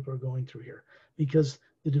understand what people are going through here. Because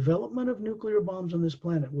the development of nuclear bombs on this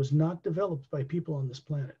planet was not developed by people on this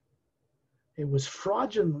planet. It was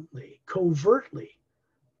fraudulently, covertly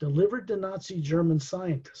delivered to Nazi German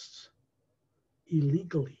scientists,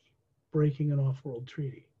 illegally breaking an off-world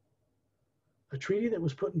treaty. A treaty that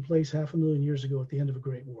was put in place 500,000 years ago at the end of a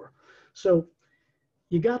great war. So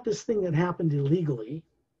you got this thing that happened illegally.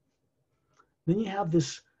 Then you have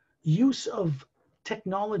this use of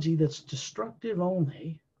technology that's destructive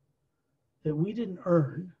only, that we didn't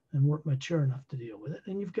earn and weren't mature enough to deal with it.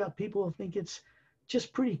 And you've got people who think it's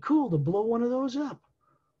just pretty cool to blow one of those up.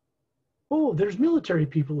 Oh, there's military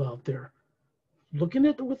people out there looking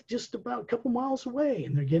at it with just about a couple miles away,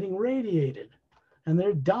 and they're getting radiated and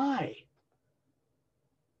they die.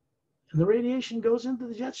 And the radiation goes into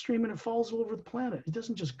the jet stream and it falls all over the planet. It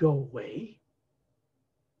doesn't just go away.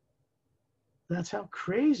 That's how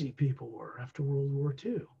crazy people were after World War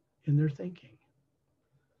II in their thinking.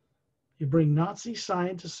 You bring Nazi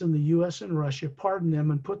scientists in the US and Russia, pardon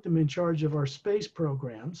them, and put them in charge of our space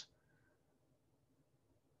programs,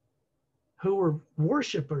 who were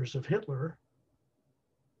worshipers of Hitler,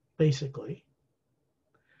 basically.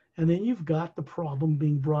 And then you've got the problem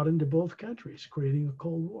being brought into both countries, creating a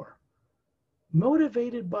Cold War,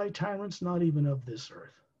 motivated by tyrants not even of this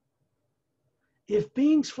earth. If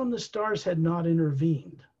beings from the stars had not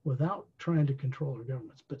intervened without trying to control our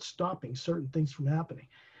governments, but stopping certain things from happening,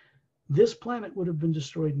 this planet would have been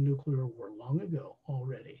destroyed in nuclear war long ago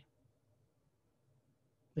already.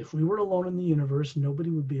 If we were alone in the universe, nobody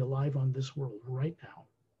would be alive on this world right now.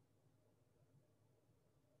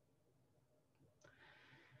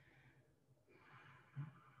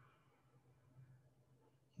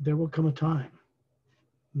 There will come a time,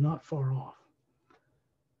 not far off,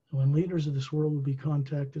 when leaders of this world will be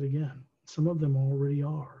contacted again. Some of them already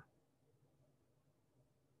are.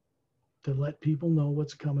 To let people know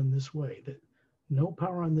what's coming this way, that no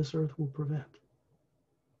power on this earth will prevent.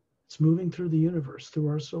 It's moving through the universe, through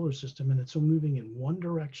our solar system, and it's moving in one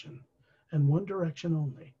direction, and one direction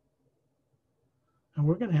only. And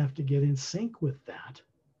we're going to have to get in sync with that.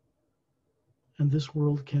 And this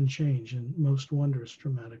world can change in most wondrous,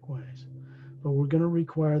 dramatic ways. But we're going to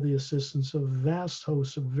require the assistance of vast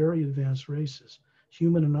hosts of very advanced races,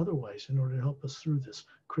 human and otherwise, in order to help us through this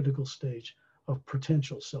critical stage of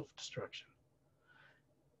potential self-destruction.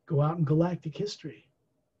 Go out in galactic history.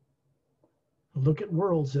 Look at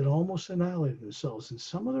worlds that almost annihilate themselves, and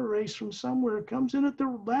some other race from somewhere comes in at the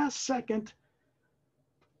last second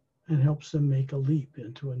and helps them make a leap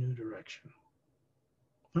into a new direction.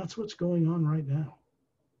 That's what's going on right now.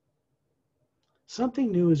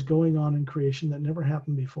 Something new is going on in creation that never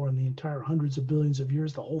happened before in the entire hundreds of billions of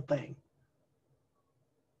years, the whole thing.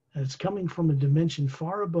 And it's coming from a dimension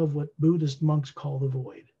far above what Buddhist monks call the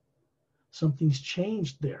void. Something's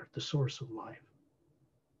changed there at the source of life.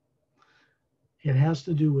 It has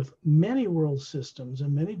to do with many world systems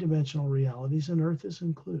and many dimensional realities, and Earth is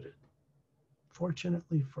included.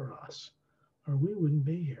 Fortunately for us, or we wouldn't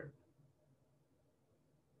be here.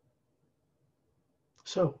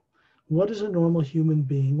 So, what is a normal human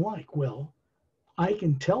being like? Well, I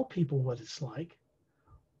can tell people what it's like,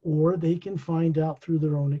 or they can find out through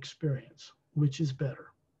their own experience, which is better.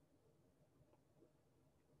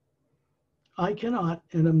 I cannot,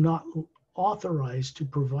 and am not authorized to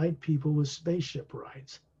provide people with spaceship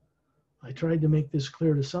rides. I tried to make this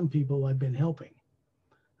clear to some people I've been helping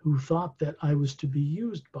who thought that I was to be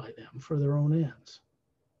used by them for their own ends.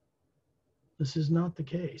 This is not the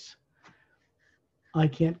case. I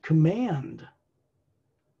can't command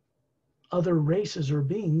other races or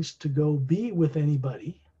beings to go be with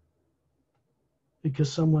anybody because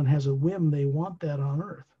someone has a whim they want that on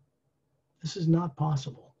Earth. This is not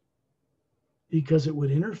possible because it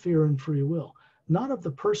would interfere in free will, not of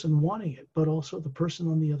the person wanting it, but also the person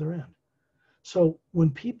on the other end. So when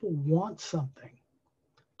people want something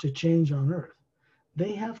to change on Earth,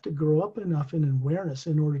 they have to grow up enough in awareness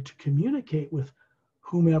in order to communicate with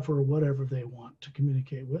whomever or whatever they want to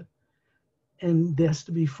communicate with. And there has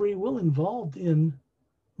to be free will involved in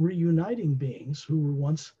reuniting beings who were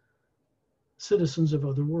once citizens of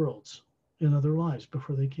other worlds in other lives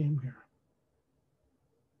before they came here.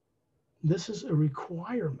 This is a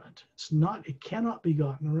requirement. It cannot be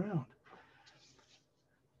gotten around.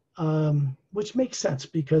 which makes sense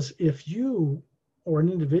because if you or an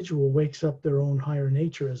individual wakes up their own higher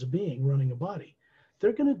nature as a being running a body,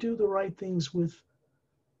 they're going to do the right things with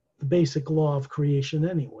the basic law of creation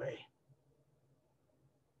anyway,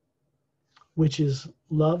 which is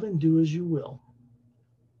love and do as you will.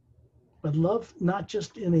 But love not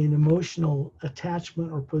just in an emotional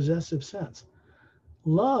attachment or possessive sense.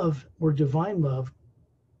 Love, or divine love,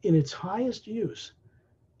 in its highest use,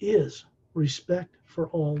 is respect for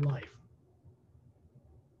all life.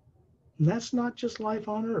 And that's not just life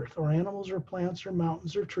on earth, or animals, or plants, or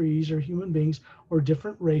mountains, or trees, or human beings, or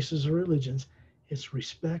different races or religions. It's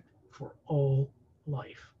respect for all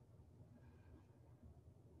life.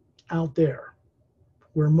 Out there,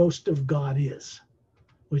 where most of God is,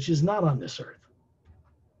 which is not on this earth.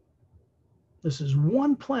 This is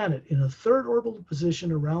one planet in a third orbital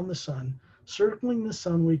position around the sun, circling the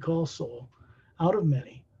sun we call Sol, out of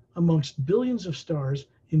many, amongst billions of stars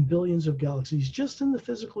in billions of galaxies, just in the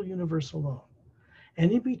physical universe alone.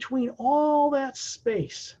 And in between all that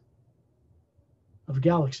space of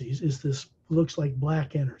galaxies is this, looks like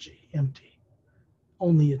black energy, empty.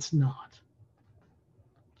 Only it's not.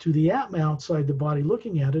 To the Atma outside the body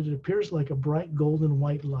looking at it, it appears like a bright golden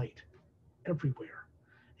white light everywhere.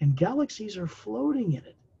 And galaxies are floating in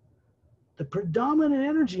it. The predominant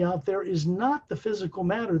energy out there is not the physical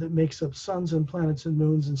matter that makes up suns and planets and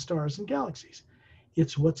moons and stars and galaxies.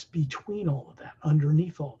 It's what's between all of that,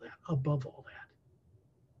 underneath all that, above all that.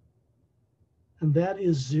 And that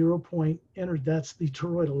is 0 point energy. That's the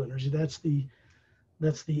toroidal energy. That's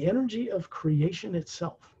the energy of creation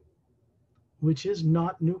itself, which is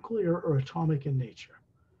not nuclear or atomic in nature.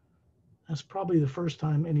 That's probably the first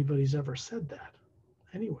time anybody's ever said that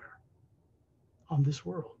anywhere on this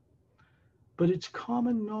world. But it's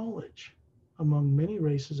common knowledge among many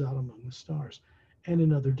races out among the stars and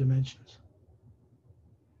in other dimensions.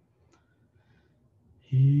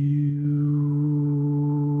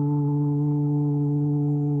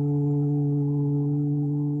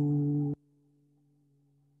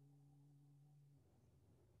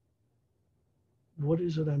 What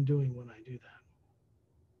is it I'm doing when I do that?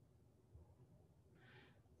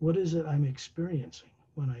 What is it I'm experiencing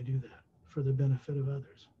when I do that for the benefit of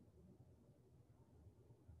others?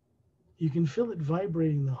 You can feel it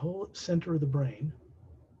vibrating the whole center of the brain,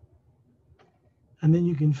 and then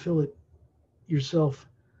you can feel it yourself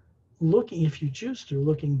looking, if you choose to,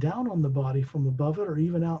 looking down on the body from above it or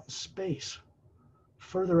even out in space,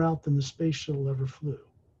 further out than the space shuttle ever flew.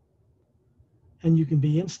 And you can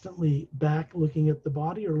be instantly back looking at the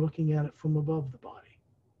body or looking at it from above the body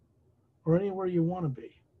or anywhere you want to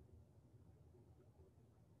be.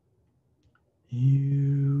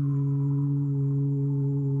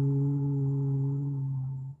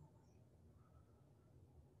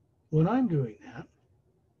 When I'm doing that,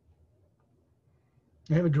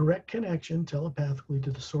 I have a direct connection telepathically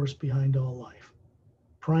to the source behind all life,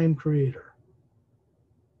 prime creator.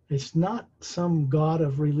 It's not some god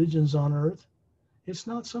of religions on earth. It's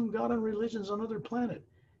not some god of religions on other planet.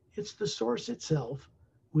 It's the source itself,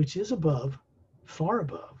 which is above, far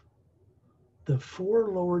above, the 4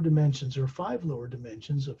 lower dimensions or 5 lower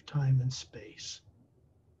dimensions of time and space.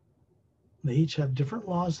 They each have different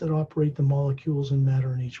laws that operate the molecules and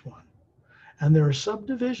matter in each one. And there are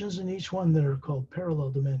subdivisions in each one that are called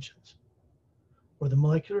parallel dimensions, where the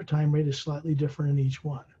molecular time rate is slightly different in each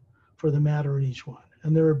one, for the matter in each one.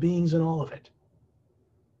 And there are beings in all of it.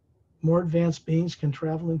 More advanced beings can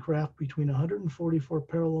travel in craft between 144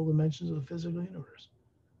 parallel dimensions of the physical universe.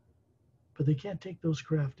 But they can't take those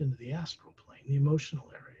craft into the astral plane, the emotional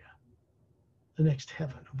area, the next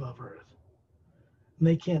heaven above Earth. And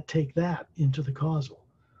they can't take that into the causal.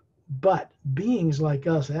 But beings like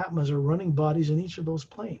us, Atmas, are running bodies in each of those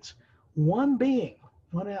planes. One being,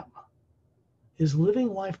 one Atma, is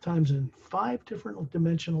living lifetimes in 5 different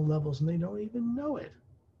dimensional levels, and they don't even know it.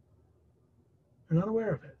 They're not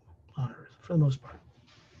aware of it on Earth, for the most part.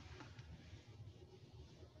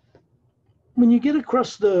 When you get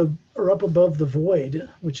across or up above the void,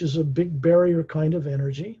 which is a big barrier kind of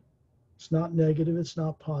energy, it's not negative, it's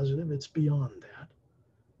not positive, it's beyond that.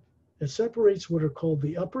 It separates what are called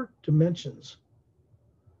the upper dimensions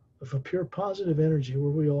of a pure positive energy, where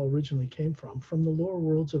we all originally came from the lower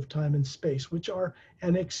worlds of time and space, which are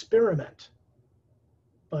an experiment,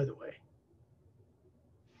 by the way.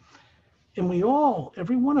 And we all,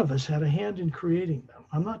 every one of us, had a hand in creating them.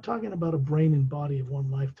 I'm not talking about a brain and body of one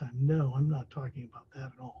lifetime. No, I'm not talking about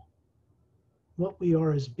that at all. What we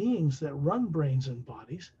are as beings that run brains and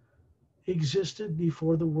bodies existed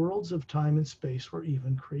before the worlds of time and space were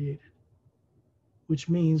even created, which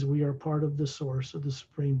means we are part of the source of the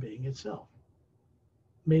Supreme Being itself.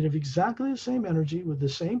 made of exactly the same energy with the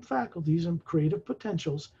same faculties and creative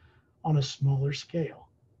potentials on a smaller scale.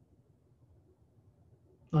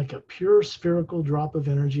 Like a pure spherical drop of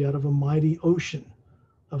energy out of a mighty ocean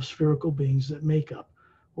of spherical beings that make up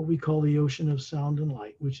what we call the ocean of sound and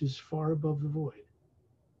light, which is far above the void.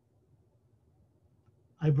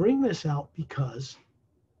 I bring this out because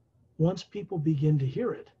once people begin to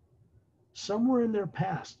hear it, somewhere in their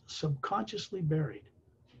past, subconsciously buried,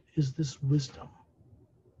 is this wisdom,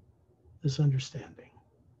 this understanding.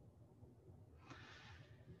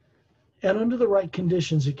 And under the right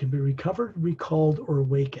conditions, it can be recovered, recalled, or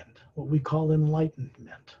awakened, what we call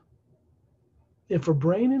enlightenment. If a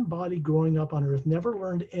brain and body growing up on Earth never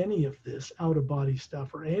learned any of this out-of-body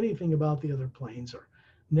stuff or anything about the other planes or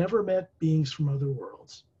never met beings from other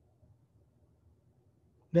worlds,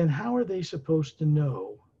 then how are they supposed to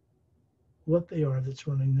know what they are that's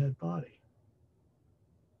running that body?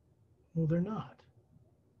 Well, they're not.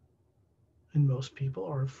 And most people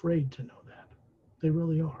are afraid to know that. They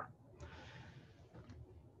really are.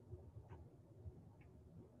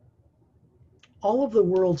 All of the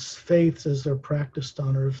world's faiths as they're practiced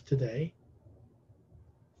on Earth today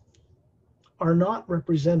are not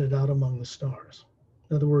represented out among the stars.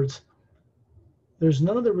 In other words, there's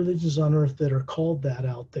none of the religions on Earth that are called that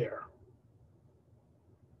out there.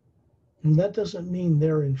 And that doesn't mean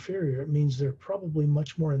they're inferior. It means they're probably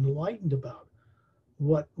much more enlightened about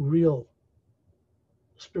what real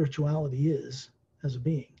spirituality is as a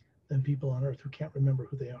being than people on Earth who can't remember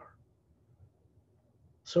who they are.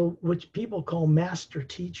 So what people call master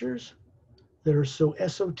teachers that are so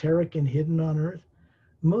esoteric and hidden on Earth,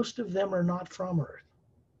 most of them are not from Earth,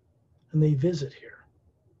 and they visit here.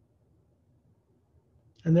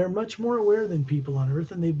 And they're much more aware than people on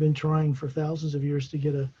Earth, and they've been trying for thousands of years to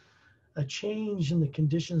get a change in the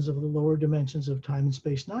conditions of the lower dimensions of time and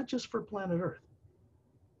space, not just for planet Earth.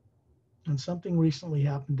 And something recently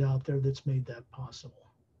happened out there that's made that possible.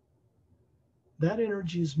 That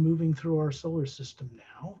energy is moving through our solar system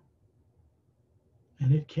now,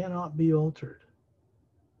 and it cannot be altered.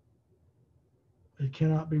 It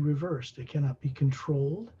cannot be reversed. It cannot be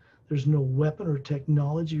controlled. There's no weapon or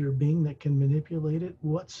technology or being that can manipulate it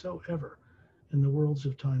whatsoever in the worlds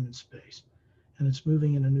of time and space. And it's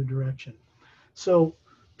moving in a new direction. So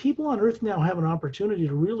people on Earth now have an opportunity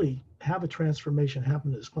to really have a transformation happen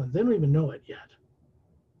to this planet. They don't even know it yet.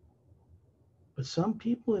 But some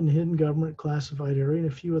people in the hidden government classified area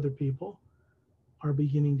and a few other people are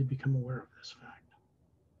beginning to become aware of this fact.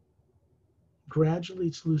 Gradually,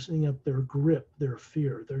 it's loosening up their grip, their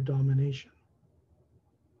fear, their domination.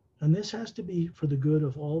 And this has to be for the good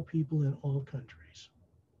of all people in all countries.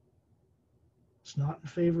 It's not in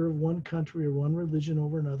favor of one country or one religion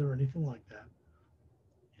over another or anything like that.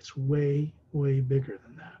 It's way, way bigger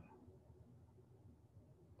than that.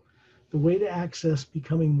 The way to access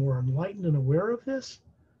becoming more enlightened and aware of this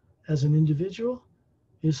as an individual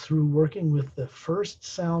is through working with the first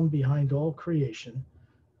sound behind all creation,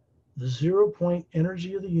 the 0 point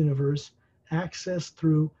energy of the universe, accessed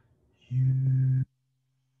through you.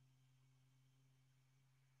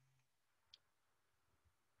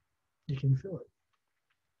 You can feel it.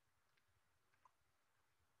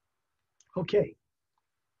 Okay.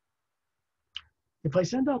 If I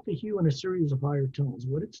send out the hue in a series of higher tones,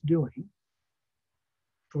 what it's doing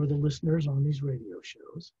for the listeners on these radio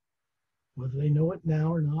shows, whether they know it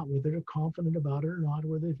now or not, whether they're confident about it or not,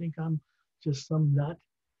 whether they think I'm just some nut,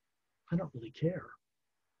 I don't really care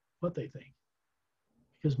what they think,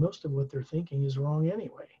 because most of what they're thinking is wrong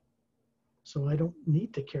anyway. So I don't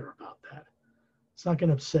need to care about that. It's not going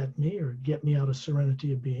to upset me or get me out of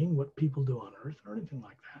serenity of being, what people do on Earth or anything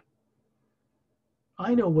like that.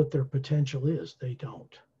 I know what their potential is. They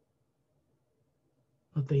don't.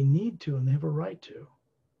 But they need to, and they have a right to.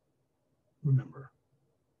 Remember.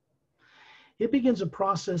 It begins a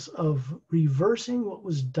process of reversing what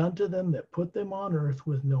was done to them that put them on Earth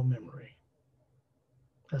with no memory.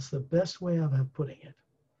 That's the best way of putting it.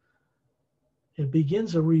 It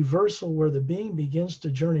begins a reversal where the being begins to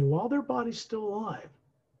journey while their body's still alive.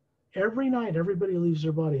 Every night, everybody leaves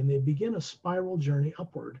their body, and they begin a spiral journey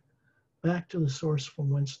upward back to the source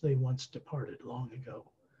from whence they once departed long ago.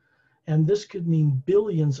 And this could mean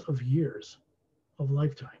billions of years of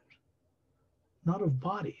lifetimes, not of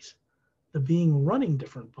bodies, the being running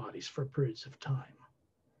different bodies for periods of time.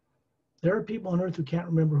 There are people on Earth who can't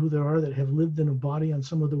remember who they are, that have lived in a body on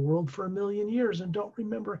some other world for 1 million years and don't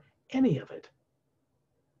remember any of it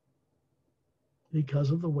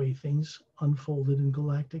because of the way things unfolded in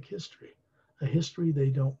galactic history, a history they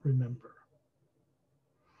don't remember.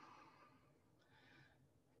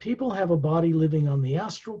 People have a body living on the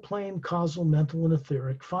astral plane, causal, mental, and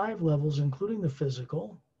etheric, 5 levels, including the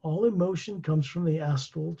physical. All emotion comes from the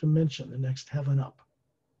astral dimension, the next heaven up.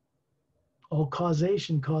 All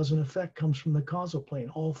causation, cause and effect, comes from the causal plane.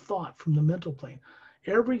 All thought from the mental plane.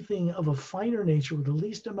 Everything of a finer nature with the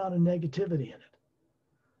least amount of negativity in it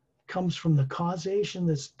comes from the causation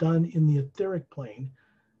that's done in the etheric plane,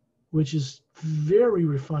 which is very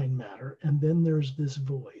refined matter. And then there's this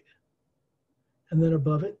void. And then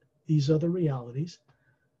above it, these other realities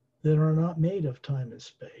that are not made of time and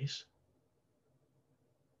space.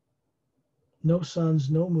 No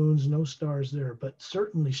suns, no moons, no stars there, but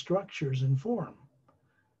certainly structures and form,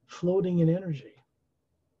 floating in energy,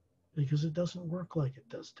 because it doesn't work like it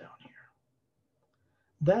does down here.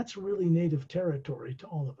 That's really native territory to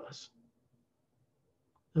all of us.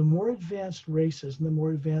 The more advanced races and the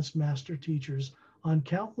more advanced master teachers on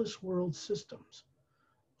countless world systems,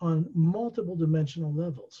 on multiple dimensional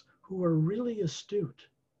levels, who are really astute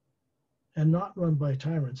and not run by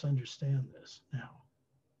tyrants, understand this now.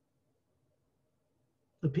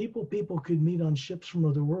 The people could meet on ships from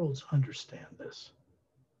other worlds understand this.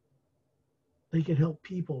 They could help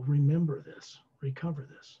people remember this, recover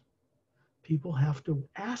this. People have to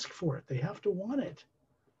ask for it. They have to want it.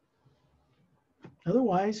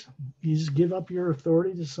 Otherwise, you just give up your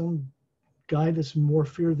authority to some guy that's more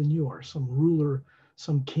fear than you are, some ruler,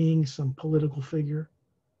 some king, some political figure.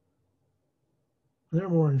 They're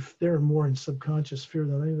more in subconscious fear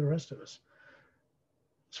than any of the rest of us.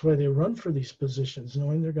 That's why they run for these positions,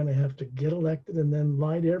 knowing they're going to have to get elected and then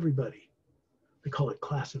lie to everybody. They call it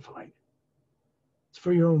classified. It's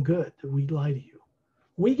for your own good that we lie to you.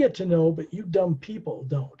 We get to know, but you dumb people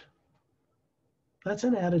don't. That's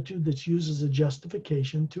an attitude that's used as a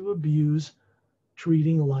justification to abuse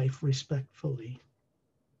treating life respectfully.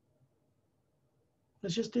 It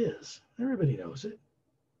just is. Everybody knows it.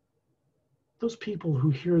 Those people who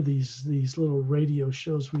hear these little radio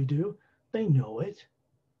shows we do, they know it.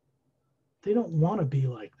 They don't want to be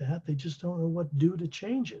like that. They just don't know what to do to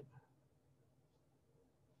change it.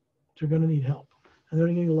 They're going to need help. And they're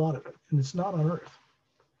going to need a lot of it. And it's not on Earth.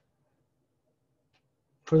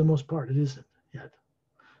 For the most part, it isn't yet.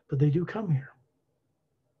 But they do come here.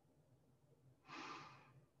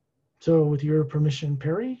 So with your permission,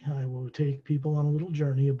 Perry, I will take people on a little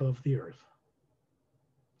journey above the Earth.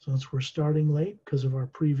 Since we're starting late because of our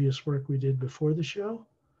previous work we did before the show,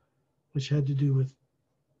 which had to do with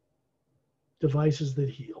devices that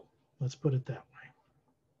heal. Let's put it that way.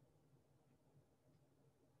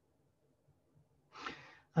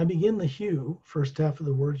 I begin the hue, first half of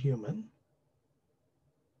the word human,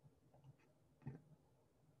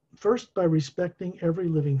 first by respecting every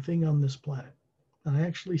living thing on this planet. And I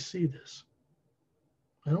actually see this.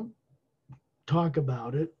 I don't talk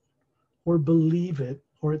about it or believe it,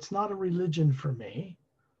 or it's not a religion for me.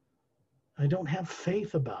 I don't have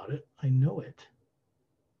faith about it. I know it.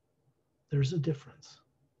 There's a difference.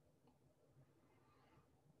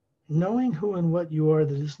 Knowing who and what you are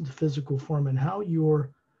that isn't the physical form, and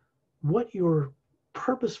what your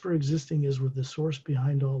purpose for existing is with the source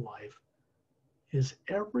behind all life, is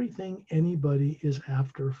everything anybody is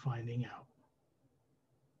after finding out,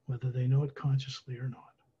 whether they know it consciously or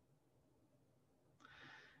not.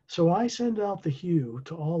 So I send out the hue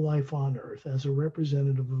to all life on Earth as a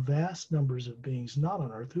representative of vast numbers of beings not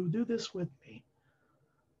on Earth who do this with me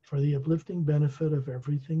for the uplifting benefit of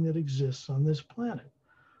everything that exists on this planet.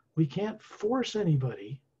 We can't force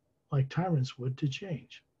anybody like tyrants would to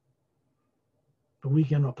change. But we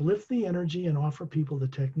can uplift the energy and offer people the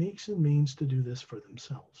techniques and means to do this for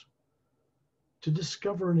themselves, to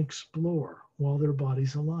discover and explore while their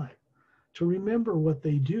body's alive, to remember what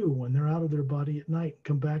they do when they're out of their body at night,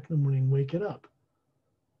 come back in the morning, wake it up.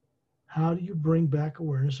 How do you bring back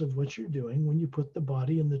awareness of what you're doing when you put the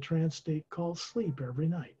body in the trance state called sleep every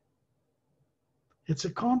night? It's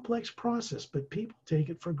a complex process, but people take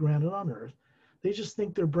it for granted on Earth. They just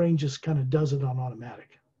think their brain just kind of does it on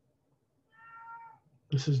automatic.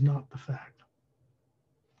 This is not the fact.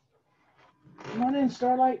 Come on in,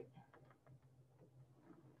 Starlight.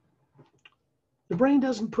 The brain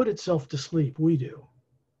doesn't put itself to sleep. We do.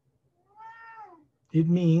 It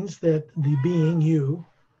means that the being, you,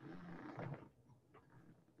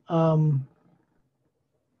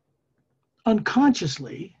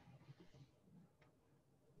 unconsciously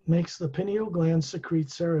makes the pineal gland secrete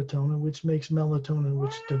serotonin, which makes melatonin,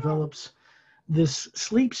 which develops this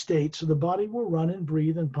sleep state so the body will run and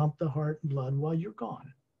breathe and pump the heart and blood while you're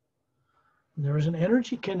gone. And there is an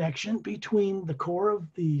energy connection between the core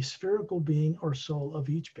of the spherical being or soul of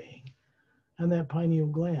each being and that pineal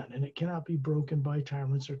gland, and it cannot be broken by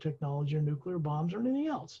tyrants or technology or nuclear bombs or anything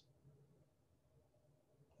else.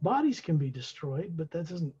 Bodies can be destroyed, but that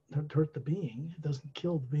doesn't hurt the being. It doesn't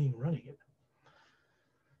kill the being running it.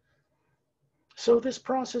 So this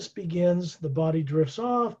process begins, the body drifts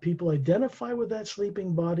off, people identify with that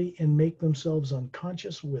sleeping body and make themselves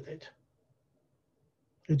unconscious with it.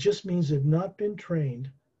 It just means they've not been trained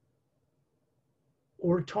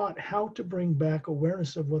or taught how to bring back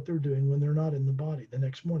awareness of what they're doing when they're not in the body the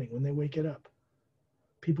next morning, when they wake it up.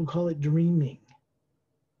 People call it dreaming.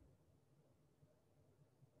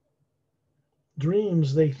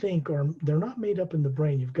 Dreams, they think, they're not made up in the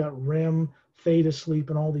brain. You've got REM, theta sleep,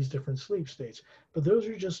 and all these different sleep states. But those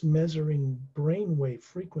are just measuring brainwave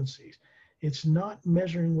frequencies. It's not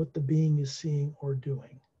measuring what the being is seeing or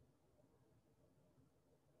doing.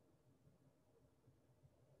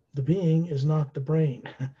 The being is not the brain.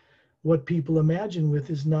 What people imagine with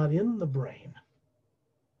is not in the brain.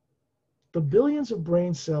 The billions of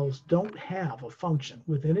brain cells don't have a function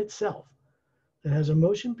within itself that has a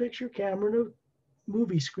motion picture camera and a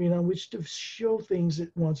movie screen on which to show things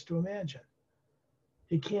it wants to imagine.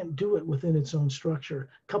 It can't do it within its own structure.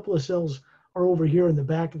 A couple of cells are over here in the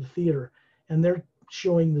back of the theater, and they're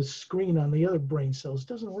showing the screen on the other brain cells. It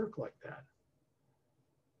doesn't work like that.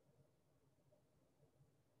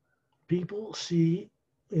 People see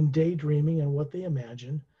in daydreaming and what they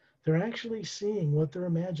imagine, they're actually seeing what they're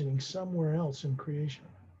imagining somewhere else in creation.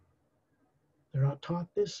 They're not taught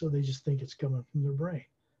this, so they just think it's coming from their brain.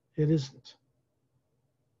 It isn't.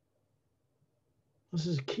 This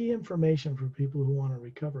is key information for people who want to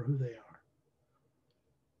recover who they are.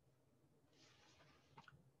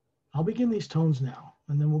 I'll begin these tones now,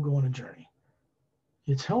 and then we'll go on a journey.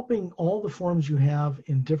 It's helping all the forms you have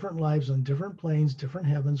in different lives on different planes, different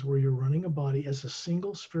heavens, where you're running a body as a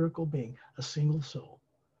single spherical being, a single soul.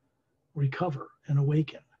 Recover and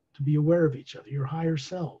awaken, to be aware of each other, your higher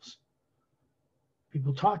selves.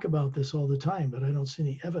 People talk about this all the time, but I don't see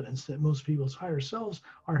any evidence that most people's higher selves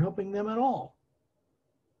are helping them at all.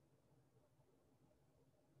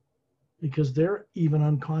 Because they're even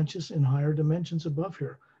unconscious in higher dimensions above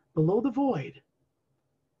here, below the void,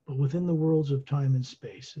 but within the worlds of time and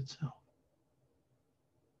space itself.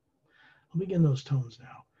 I'll begin those tones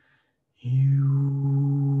now. You.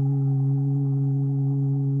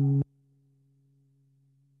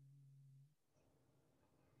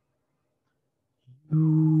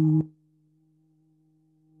 You.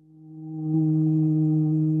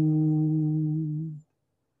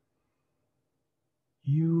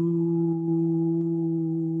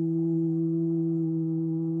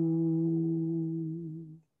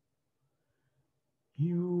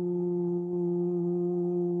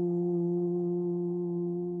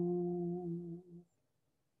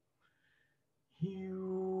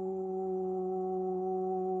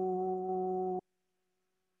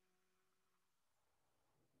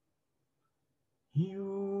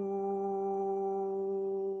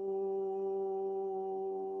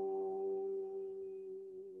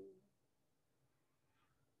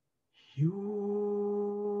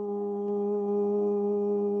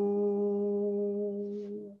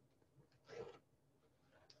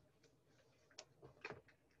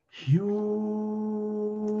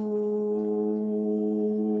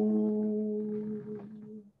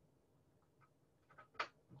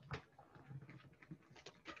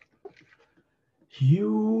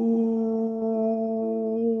 You.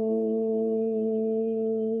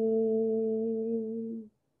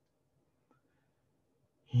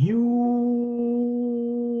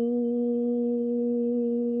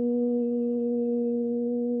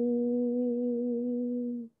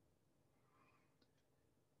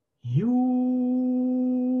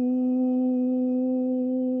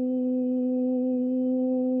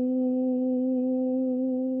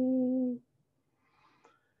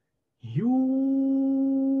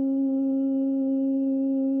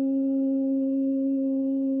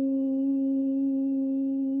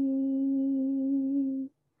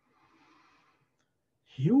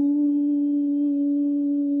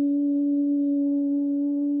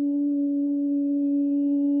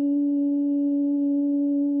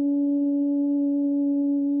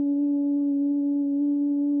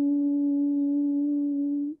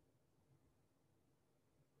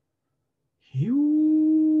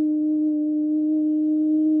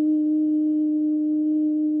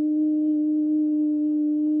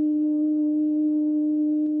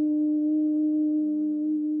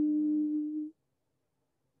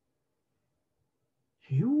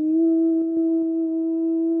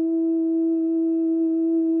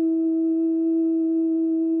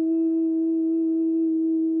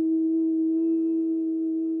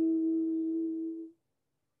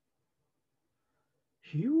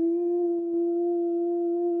 Can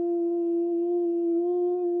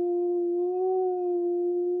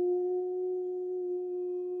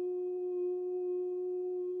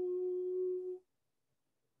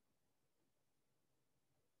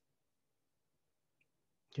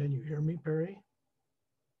you hear me, Perry?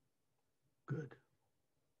 Good.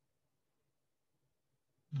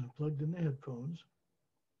 I plugged in the headphones.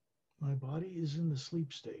 My body is in the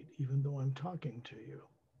sleep state, even though I'm talking to you.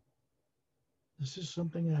 This is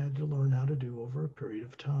something I had to learn how to do over a period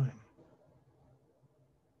of time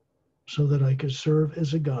so that I could serve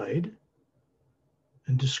as a guide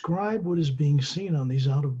and describe what is being seen on these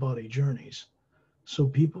out-of-body journeys so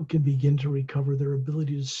people can begin to recover their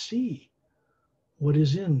ability to see what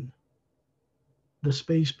is in the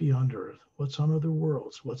space beyond Earth, what's on other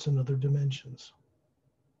worlds, what's in other dimensions.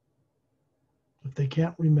 If they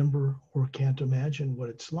can't remember or can't imagine what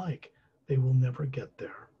it's like, they will never get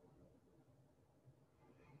there.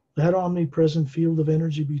 That omnipresent field of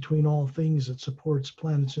energy between all things that supports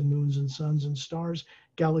planets and moons and suns and stars,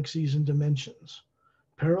 galaxies and dimensions,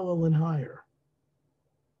 parallel and higher,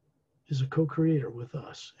 is a co-creator with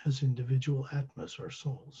us as individual atmas or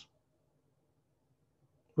souls.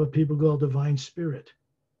 What people call divine spirit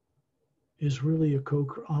is really a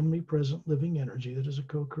omnipresent living energy that is a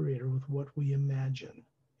co-creator with what we imagine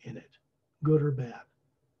in it, good or bad.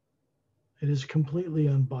 It is completely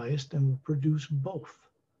unbiased and will produce both.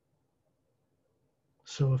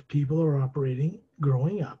 So if people are operating,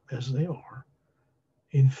 growing up as they are,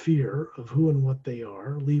 in fear of who and what they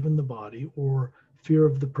are, leaving the body, or fear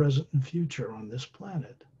of the present and future on this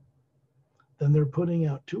planet, then they're putting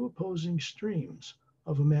out two opposing streams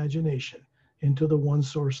of imagination into the one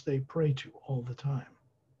source they pray to all the time.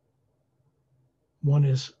 One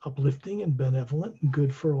is uplifting and benevolent and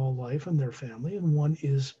good for all life and their family, and one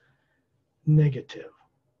is negative.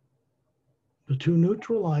 The two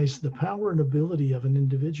neutralize the power and ability of an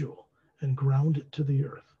individual and ground it to the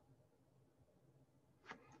earth.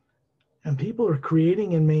 And people are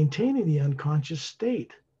creating and maintaining the unconscious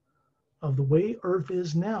state of the way Earth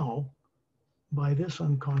is now by this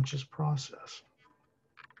unconscious process.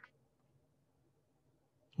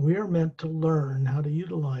 We are meant to learn how to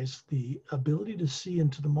utilize the ability to see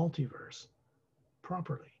into the multiverse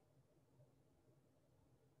properly.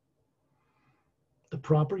 The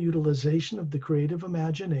proper utilization of the creative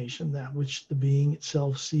imagination, that which the being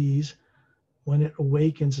itself sees when it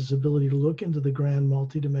awakens its ability to look into the grand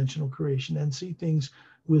multidimensional creation and see things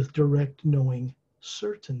with direct knowing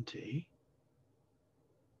certainty,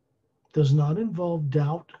 does not involve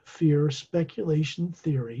doubt, fear, speculation,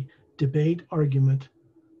 theory, debate, argument,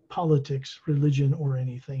 politics, religion, or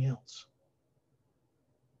anything else.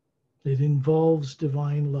 It involves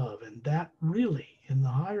divine love, and that really, in the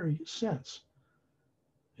higher sense,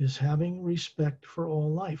 is having respect for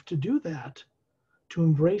all life. To do that, to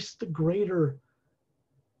embrace the greater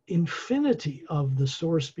infinity of the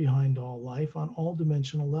source behind all life on all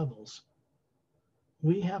dimensional levels,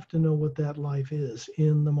 we have to know what that life is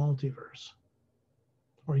in the multiverse,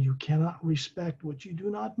 or you cannot respect what you do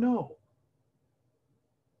not know.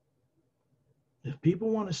 If people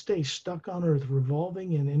want to stay stuck on Earth,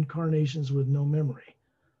 revolving in incarnations with no memory,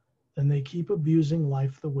 then they keep abusing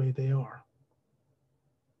life the way they are.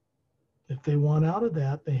 If they want out of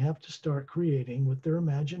that, they have to start creating with their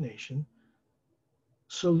imagination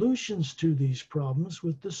solutions to these problems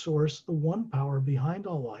with the source, the one power behind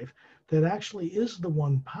all life, that actually is the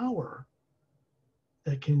one power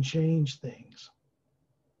that can change things.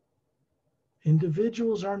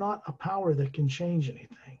 Individuals are not a power that can change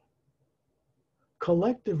anything.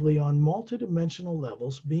 Collectively, on multidimensional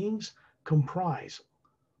levels, beings comprise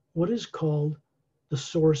what is called the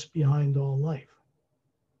source behind all life,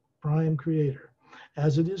 prime creator,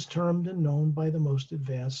 as it is termed and known by the most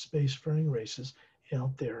advanced spacefaring races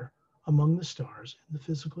out there among the stars in the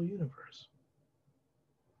physical universe.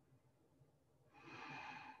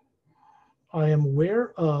 I am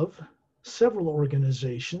aware of several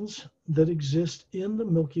organizations that exist in the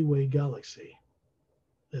Milky Way galaxy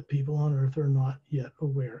that people on Earth are not yet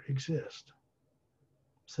aware exist,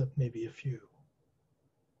 except maybe a few.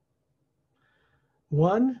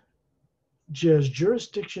 One has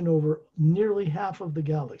jurisdiction over nearly half of the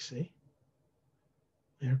galaxy.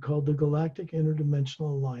 They're called the Galactic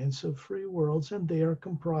Interdimensional Alliance of Free Worlds, and they are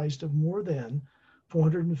comprised of more than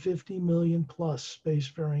 450 million plus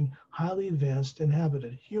spacefaring, highly advanced,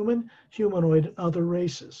 inhabited, human, humanoid, and other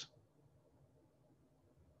races.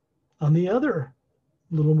 On the other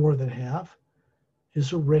little more than half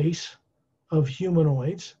is a race of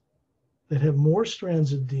humanoids that have more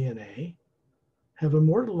strands of DNA, have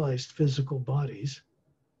immortalized physical bodies,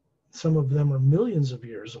 Some of them are millions of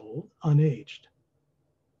years old, unaged,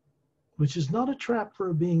 which is not a trap for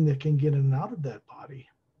a being that can get in and out of that body.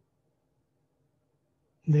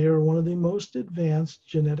 They are one of the most advanced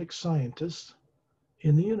genetic scientists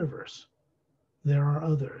in the universe. There are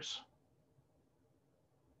others.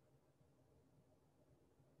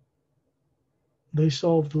 They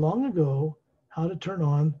solved long ago how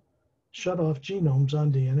to shut off genomes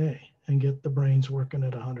on DNA and get the brains working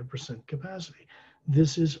at 100% capacity.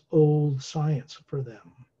 This is old science for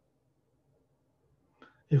them.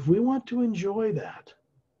 If we want to enjoy that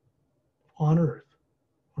on Earth,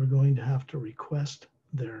 we're going to have to request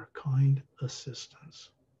their kind assistance.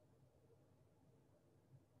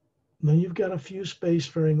 Then you've got a few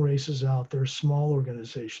spacefaring races out there, small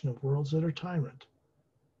organization of worlds that are tyrant.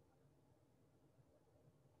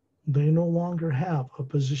 They no longer have a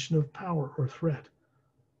position of power or threat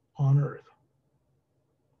on Earth.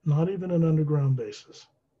 Not even an underground basis.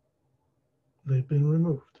 They've been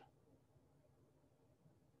removed,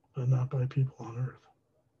 but not by people on Earth.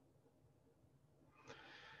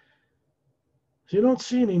 So you don't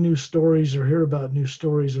see any new stories or hear about new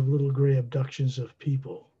stories of little gray abductions of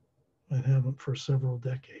people, and haven't for several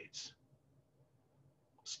decades.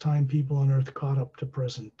 It's time people on Earth caught up to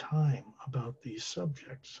present time about these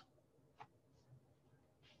subjects.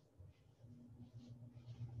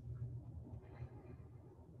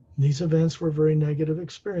 These events were very negative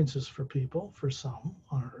experiences for people, for some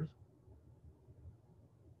on Earth.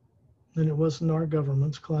 And it wasn't our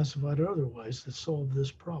governments, classified or otherwise, that solved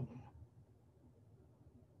this problem.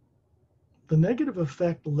 The negative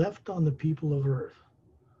effect left on the people of Earth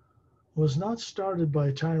was not started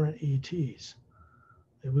by tyrant ETs.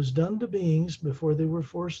 It was done to beings before they were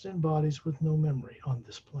forced in bodies with no memory on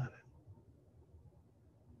this planet.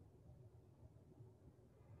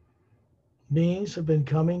 Beings have been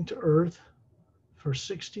coming to Earth for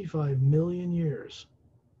 65 million years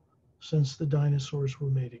since the dinosaurs were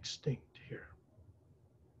made extinct here.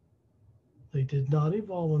 They did not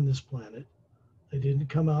evolve on this planet. They didn't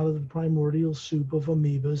come out of the primordial soup of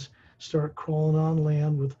amoebas, start crawling on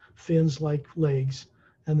land with fins like legs,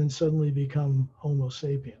 and then suddenly become Homo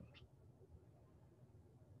sapiens.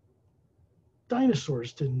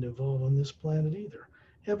 Dinosaurs didn't evolve on this planet either.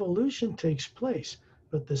 Evolution takes place,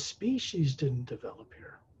 but the species didn't develop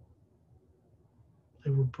here.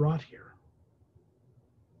 They were brought here.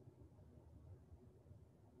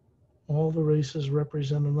 All the races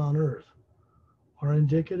represented on Earth are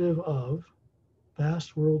indicative of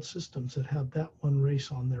vast world systems that have that one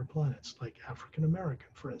race on their planets, like African American,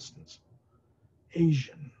 for instance,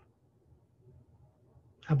 Asian,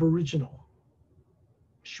 Aboriginal,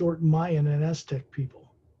 short Mayan and Aztec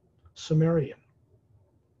people, Sumerian,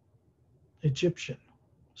 Egyptian,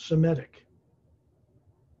 Semitic.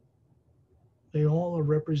 They all are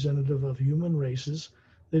representative of human races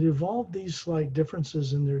that evolved these slight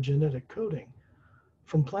differences in their genetic coding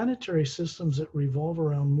from planetary systems that revolve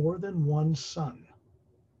around more than one sun.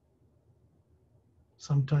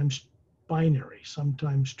 Sometimes binary,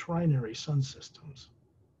 sometimes trinary sun systems.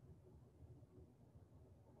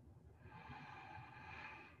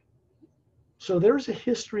 So there's a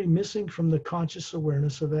history missing from the conscious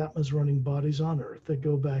awareness of Atma's running bodies on Earth that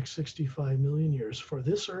go back 65 million years for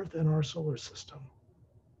this Earth and our solar system.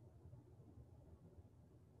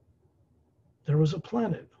 There was a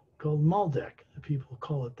planet called Maldek, people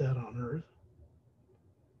call it that on Earth,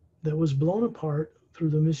 that was blown apart through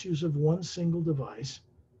the misuse of one single device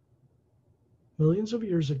millions of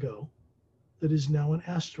years ago, that is now an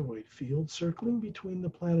asteroid field circling between the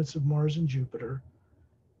planets of Mars and Jupiter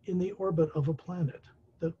in the orbit of a planet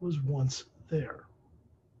that was once there.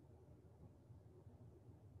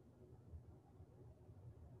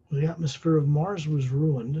 The atmosphere of Mars was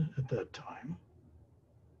ruined at that time.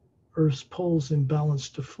 Earth's poles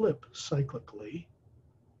imbalanced to flip cyclically.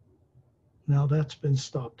 Now that's been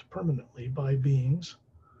stopped permanently by beings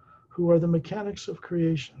who are the mechanics of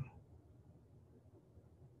creation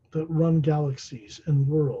that run galaxies and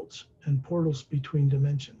worlds and portals between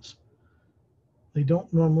dimensions. They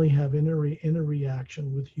don't normally have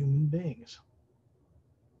interaction with human beings,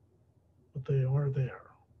 but they are there.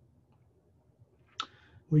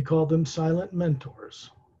 We call them silent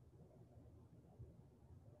mentors.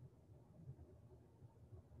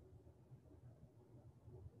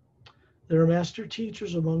 There are master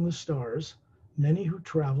teachers among the stars, many who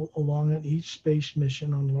travel along on each space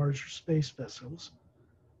mission on larger space vessels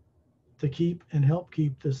to keep and help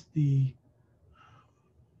keep the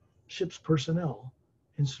ship's personnel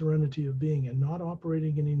in serenity of being and not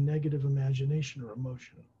operating any negative imagination or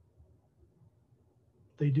emotion.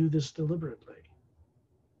 They do this deliberately.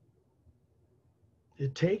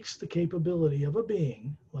 It takes the capability of a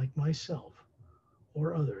being like myself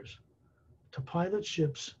or others to pilot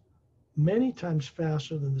ships many times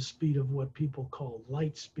faster than the speed of what people call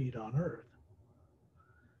light speed on Earth,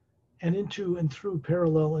 and into and through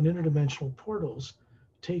parallel and interdimensional portals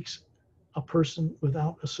takes a person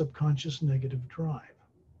without a subconscious negative drive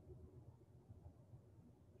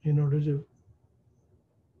in order to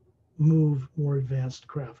move more advanced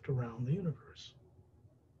craft around the universe.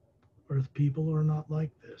 Earth people are not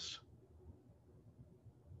like this.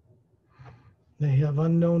 They have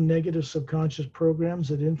unknown negative subconscious programs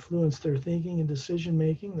that influence their thinking and decision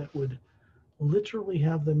making that would literally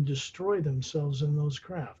have them destroy themselves in those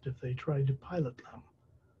craft if they tried to pilot them.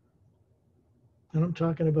 And I'm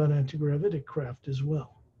talking about anti-gravitic craft as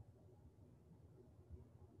well.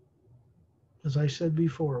 As I said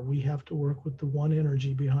before, we have to work with the one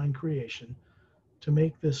energy behind creation to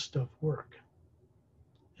make this stuff work.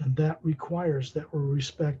 And that requires that we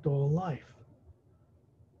respect all life,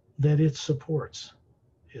 that it supports.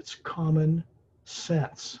 It's common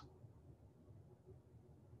sense.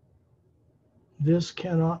 This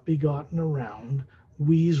cannot be gotten around,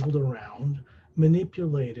 weaseled around,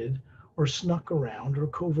 manipulated, or snuck around, or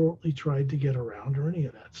covertly tried to get around, or any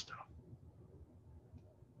of that stuff.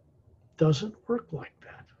 Doesn't work like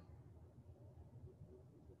that.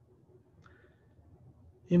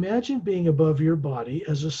 Imagine being above your body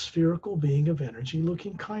as a spherical being of energy,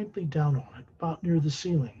 looking kindly down on it, about near the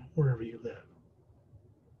ceiling, wherever you live.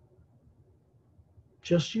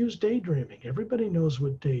 Just use daydreaming. Everybody knows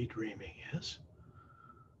what daydreaming is.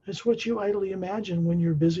 It's what you idly imagine when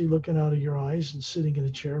you're busy looking out of your eyes and sitting in a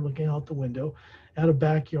chair, looking out the window at a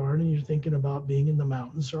backyard, and you're thinking about being in the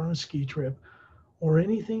mountains or on a ski trip or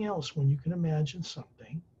anything else, when you can imagine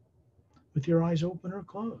something with your eyes open or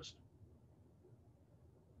closed.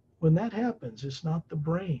 When that happens, it's not the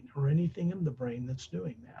brain or anything in the brain that's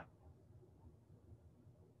doing that.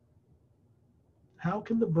 How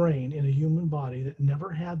can the brain in a human body that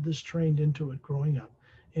never had this trained into it growing up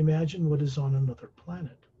imagine what is on another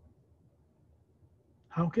planet?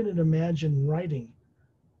 How can it imagine writing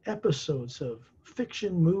episodes of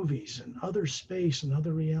fiction movies and other space and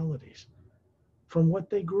other realities from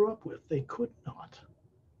what they grew up with? They could not.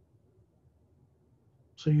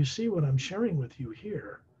 So you see, what I'm sharing with you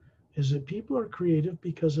here is that people are creative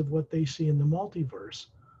because of what they see in the multiverse.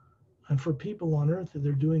 And for people on Earth,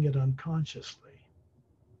 they're doing it unconsciously.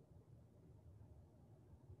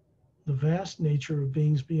 The vast nature of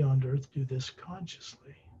beings beyond Earth do this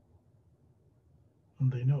consciously. And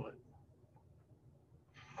they know it.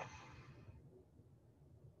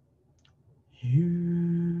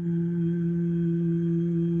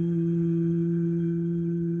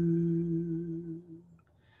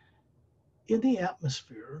 In the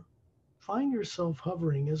atmosphere, find yourself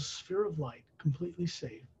hovering as a sphere of light, completely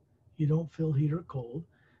safe. You don't feel heat or cold.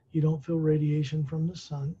 You don't feel radiation from the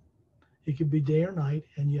sun. It could be day or night,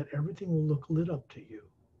 and yet everything will look lit up to you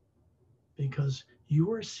because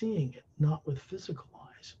you are seeing it not with physical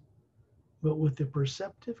eyes, but with the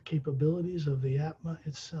perceptive capabilities of the Atma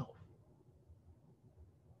itself.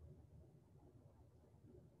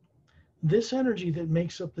 This energy that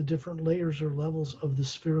makes up the different layers or levels of the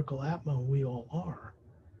spherical Atma we all are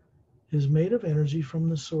is made of energy from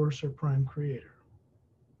the source or prime creator.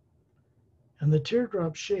 And the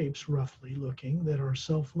teardrop shapes, roughly looking, that are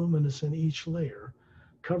self-luminous in each layer,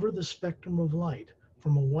 cover the spectrum of light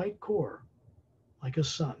from a white core, like a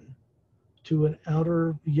sun, to an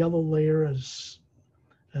outer yellow layer as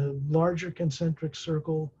a larger concentric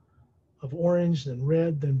circle of orange, then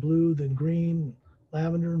red, then blue, then green,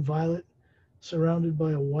 lavender, and violet, surrounded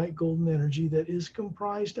by a white golden energy that is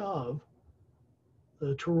comprised of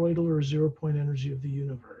the toroidal or zero-point energy of the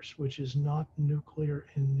universe, which is not nuclear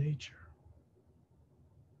in nature.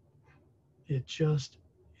 It just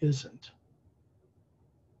isn't.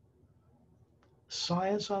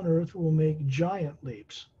 Science on Earth will make giant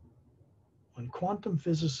leaps when quantum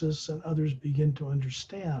physicists and others begin to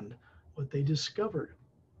understand what they discovered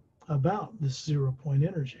about this zero-point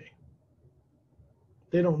energy.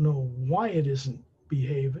 They don't know why it isn't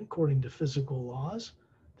behaving according to physical laws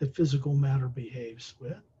that physical matter behaves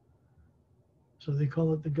with. So they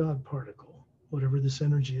call it the God particle, whatever this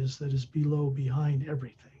energy is that is below, behind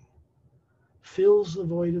everything. Fills the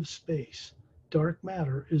void of space. Dark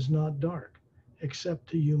matter is not dark, except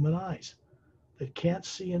to human eyes that can't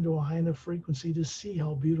see into a high enough frequency to see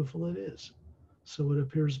how beautiful it is. So it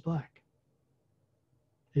appears black.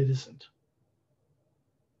 It isn't.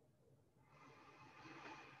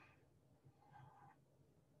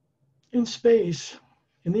 In space,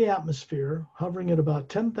 in the atmosphere, hovering at about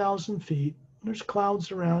 10,000 feet, there's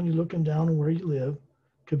clouds around you looking down on where you live.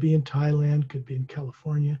 Could be in Thailand, could be in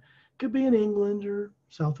California, could be in England or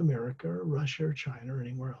South America or Russia or China or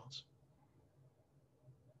anywhere else.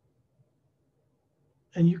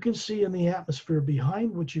 And you can see in the atmosphere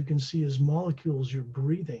behind what you can see as molecules you're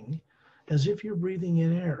breathing, as if you're breathing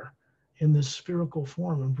in air in this spherical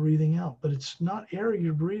form and breathing out. But it's not air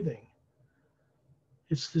you're breathing.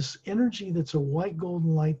 It's this energy that's a white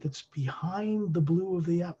golden light that's behind the blue of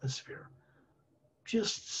the atmosphere,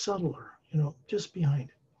 just subtler, just behind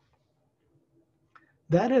it.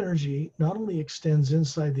 That energy not only extends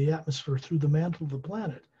inside the atmosphere through the mantle of the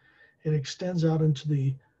planet, it extends out into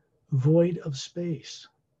the void of space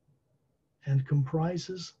and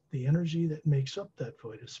comprises the energy that makes up that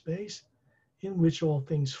void of space in which all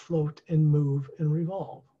things float and move and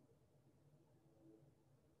revolve.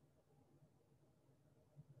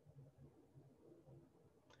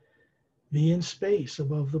 Be in space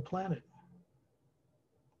above the planet.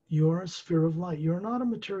 You are a sphere of light. You are not a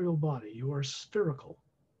material body. You are spherical.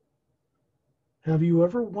 Have you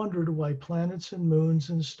ever wondered why planets and moons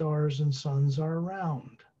and stars and suns are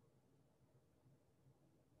round?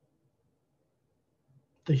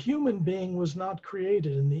 The human being was not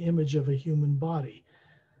created in the image of a human body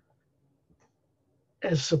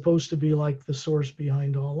as supposed to be like the source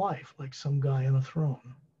behind all life, like some guy on a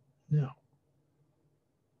throne. No.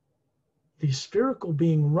 The spherical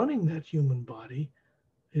being running that human body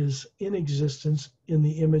is in existence in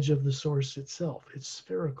the image of the source itself. It's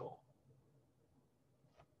spherical.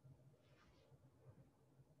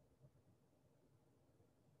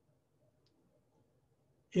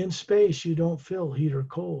 In space, you don't feel heat or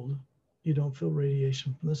cold. You don't feel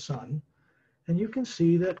radiation from the sun. And you can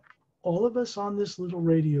see that all of us on this little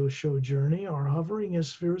radio show journey are hovering as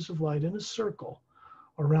spheres of light in a circle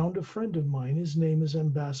around a friend of mine. His name is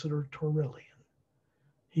Ambassador Torellian.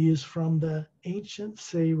 He is from the ancient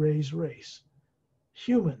Sayres race.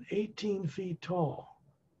 Human, 18 feet tall.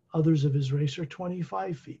 Others of his race are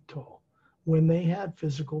 25 feet tall when they had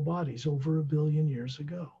physical bodies over 1 billion years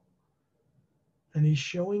ago. And he's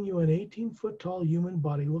showing you an 18-foot tall human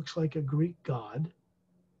body, looks like a Greek god,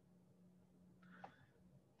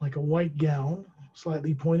 like a white gown,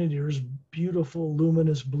 slightly pointed ears, beautiful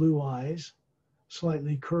luminous blue eyes,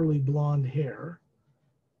 slightly curly blonde hair,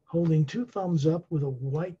 holding 2 thumbs up with a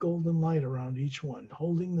white golden light around each one,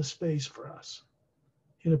 holding the space for us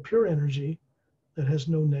in a pure energy that has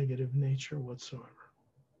no negative nature whatsoever.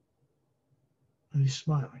 And he's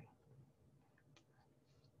smiling.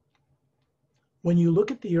 When you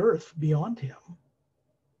look at the earth beyond him,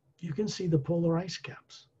 you can see the polar ice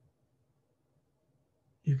caps.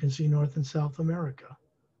 You can see North and South America,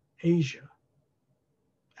 Asia,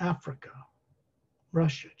 Africa,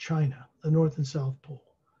 Russia, China, the North and South Pole.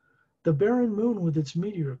 The barren moon with its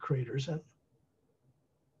meteor craters and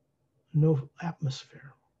no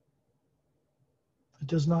atmosphere. It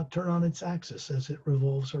does not turn on its axis as it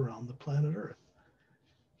revolves around the planet Earth.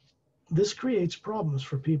 This creates problems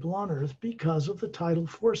for people on Earth because of the tidal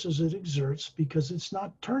forces it exerts, because it's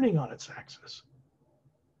not turning on its axis.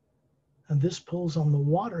 And this pulls on the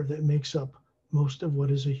water that makes up most of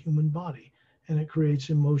what is a human body, and it creates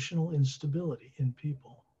emotional instability in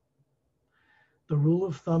people. The rule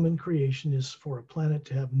of thumb in creation is for a planet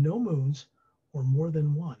to have no moons or more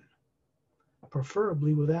than one,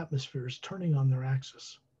 preferably with atmospheres turning on their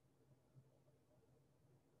axis.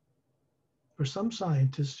 For some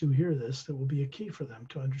scientists who hear this, that will be a key for them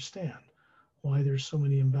to understand why there's so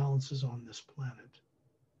many imbalances on this planet.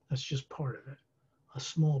 That's just part of it, a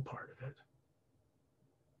small part of it.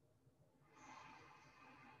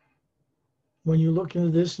 When you look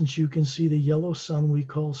into the distance, you can see the yellow sun we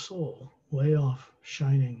call Sol, way off,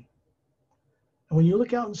 shining. And when you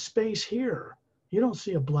look out in space here, you don't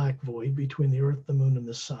see a black void between the Earth, the moon, and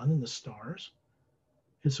the sun and the stars.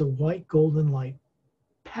 It's a white golden light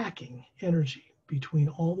packing energy between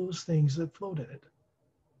all those things that float in it.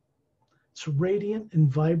 It's radiant and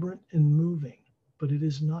vibrant and moving, but it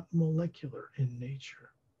is not molecular in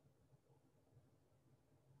nature.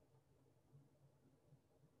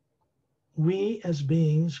 We, as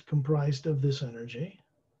beings comprised of this energy,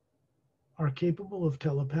 are capable of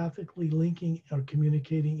telepathically linking or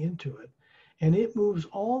communicating into it, and it moves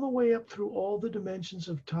all the way up through all the dimensions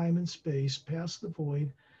of time and space, past the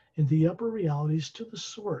void, into the upper realities to the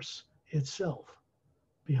source itself,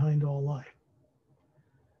 behind all life.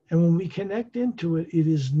 And when we connect into it, it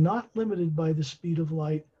is not limited by the speed of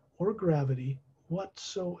light or gravity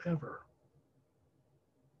whatsoever.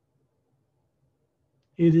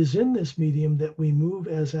 It is in this medium that we move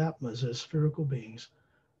as Atmas, as spherical beings,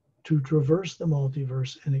 to traverse the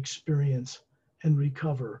multiverse and experience and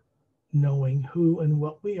recover knowing who and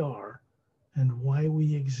what we are and why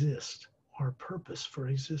we exist, our purpose for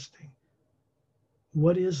existing.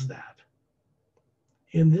 What is that?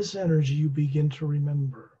 In this energy, you begin to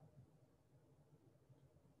remember.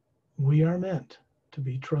 We are meant to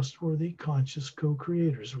be trustworthy, conscious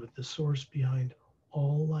co-creators with the source behind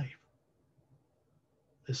all life.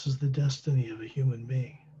 This is the destiny of a human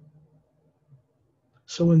being.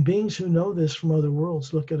 So when beings who know this from other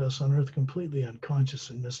worlds look at us on Earth completely unconscious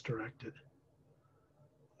and misdirected,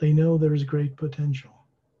 they know there is great potential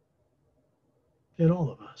in all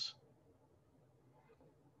of us.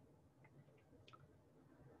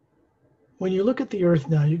 When you look at the Earth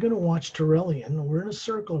now, you're going to watch Turellian. We're in a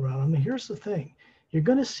circle around him. And here's the thing. You're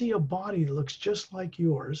going to see a body that looks just like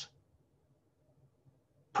yours,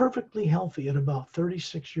 perfectly healthy at about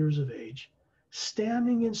 36 years of age,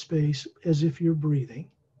 standing in space as if you're breathing.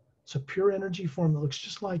 It's a pure energy form that looks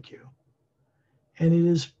just like you. And it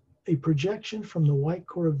is a projection from the white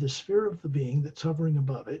core of the sphere of the being that's hovering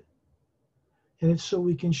above it. And it's so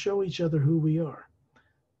we can show each other who we are.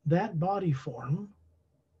 That body form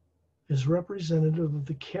is representative of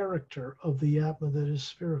the character of the Atma that is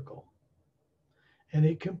spherical. And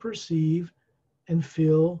it can perceive and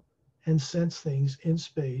feel and sense things in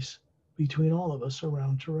space between all of us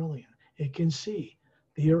around Turellian. It can see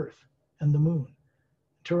the Earth and the moon.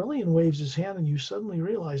 Turellian waves his hand and you suddenly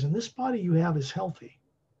realize, and this body you have is healthy.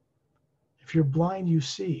 If you're blind, you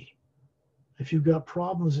see. If you've got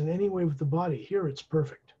problems in any way with the body, here it's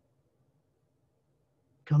perfect.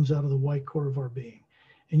 It comes out of the white core of our being.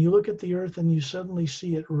 And you look at the Earth and you suddenly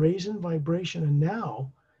see it raise in vibration, and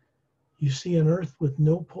now you see an Earth with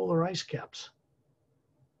no polar ice caps.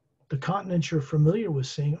 The continents you're familiar with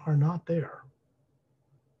seeing are not there.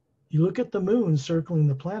 You look at the moon circling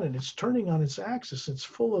the planet, it's turning on its axis. It's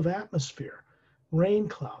full of atmosphere, rain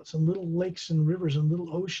clouds, and little lakes and rivers and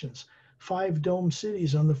little oceans, 5 dome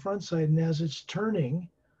cities on the front side. And as it's turning,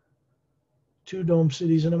 2 dome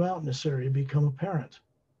cities in a mountainous area become apparent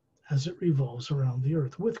as it revolves around the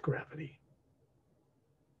Earth with gravity.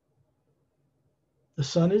 The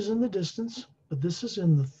sun is in the distance, but this is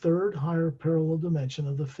in the 3rd higher parallel dimension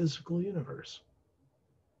of the physical universe.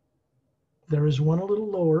 There is one a little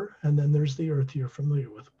lower, and then there's the Earth you're familiar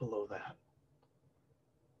with below that.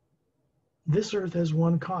 This Earth has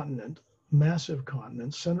one continent, massive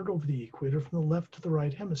continent, centered over the equator from the left to the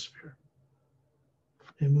right hemisphere.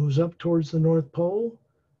 It moves up towards the North Pole,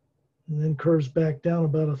 and then curves back down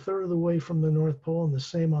about 1/3 of the way from the North Pole, and the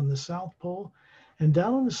same on the South Pole. And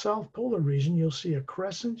down in the South Polar region, you'll see a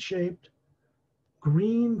crescent-shaped,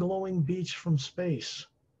 green glowing beach from space.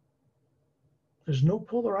 There's no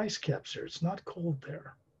polar ice caps there. It's not cold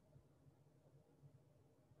there.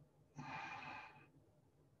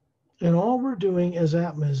 And all we're doing as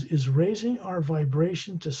Atmas is raising our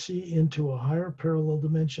vibration to see into a higher parallel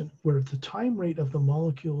dimension where the time rate of the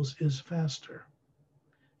molecules is faster,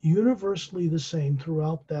 universally the same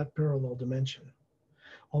throughout that parallel dimension.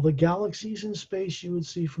 All the galaxies in space you would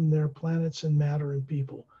see from their planets and matter and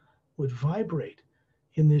people would vibrate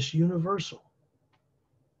in this universal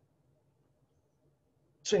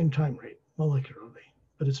same time rate molecularly,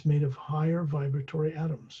 but it's made of higher vibratory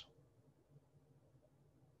atoms.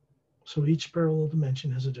 So each parallel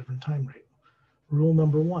dimension has a different time rate. Rule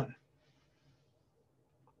number 1.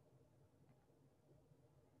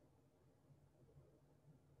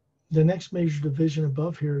 The next major division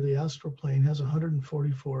above here, the astral plane, has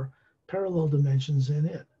 144 parallel dimensions in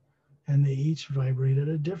it, and they each vibrate at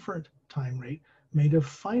a different time rate made of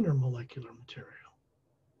finer molecular material,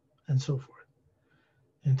 and so forth,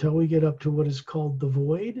 until we get up to what is called the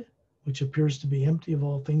void, which appears to be empty of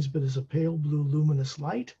all things but is a pale blue luminous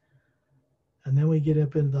light. And then we get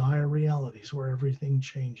up into the higher realities where everything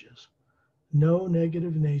changes. No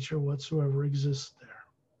negative nature whatsoever exists there.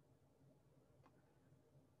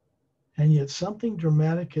 And yet something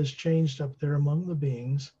dramatic has changed up there among the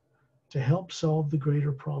beings to help solve the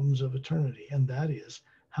greater problems of eternity. And that is,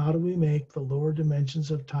 how do we make the lower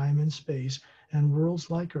dimensions of time and space and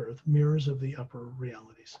worlds like Earth mirrors of the upper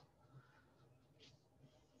realities?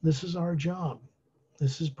 This is our job.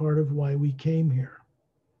 This is part of why we came here,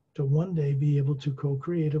 to one day be able to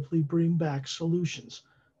co-creatively bring back solutions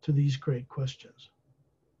to these great questions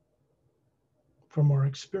from our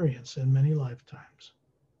experience in many lifetimes.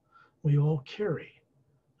 We all carry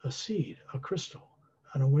a seed, a crystal,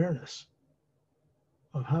 an awareness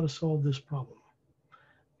of how to solve this problem.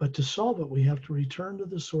 But to solve it, we have to return to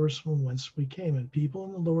the source from whence we came. And people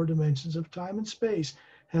in the lower dimensions of time and space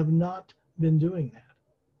have not been doing that.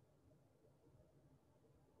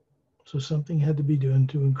 So something had to be done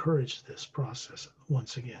to encourage this process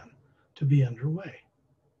once again to be underway.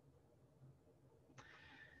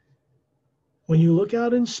 When you look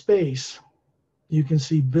out in space, you can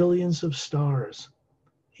see billions of stars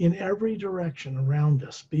in every direction around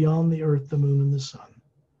us, beyond the Earth, the Moon, and the Sun.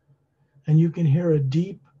 And you can hear a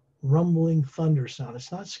deep rumbling thunder sound.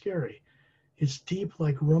 It's not scary. It's deep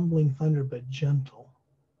like rumbling thunder, but gentle.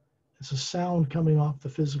 It's a sound coming off the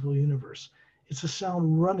physical universe. It's a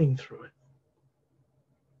sound running through it.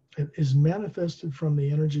 It is manifested from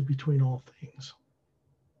the energy between all things.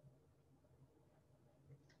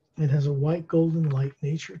 It has a white golden light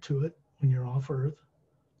nature to it when you're off Earth,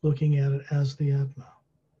 looking at it as the Atma.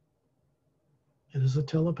 It is a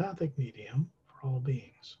telepathic medium for all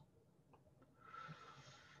beings.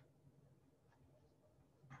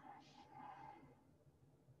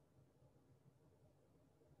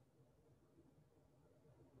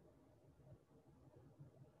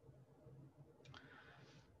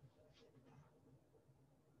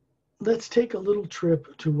 Let's take a little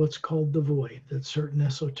trip to what's called the void, that certain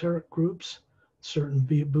esoteric groups, certain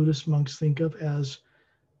Buddhist monks think of as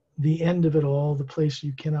the end of it all, the place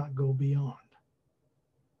you cannot go beyond.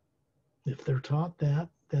 If they're taught that,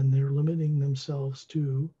 then they're limiting themselves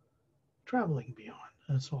to traveling beyond.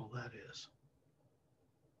 That's all that is.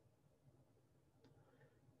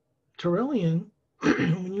 Turelian,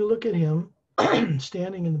 when you look at him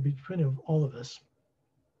standing in the between of all of us,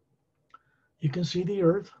 you can see the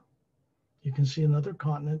Earth. You can see another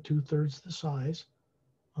continent 2/3 the size.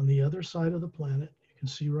 On the other side of the planet, you can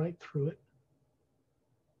see right through it.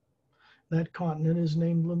 That continent is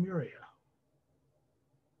named Lemuria.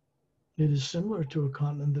 It is similar to a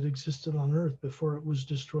continent that existed on Earth before it was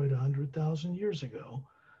destroyed 100,000 years ago,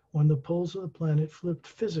 when the poles of the planet flipped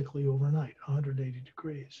physically overnight, 180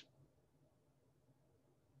 degrees.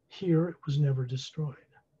 Here, it was never destroyed.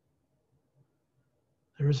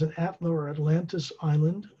 There is an or Atlantis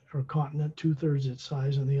island, or continent 2/3 its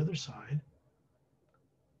size on the other side.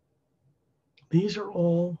 These are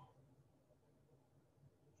all,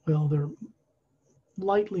 well, they're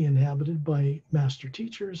lightly inhabited by master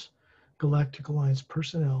teachers, Galactic Alliance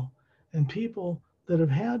personnel, and people that have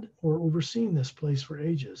had or overseen this place for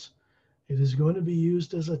ages. It is going to be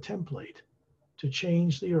used as a template to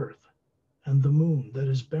change the Earth and the Moon that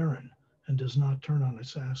is barren and does not turn on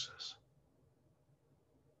its axis.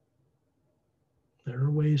 There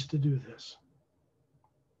are ways to do this.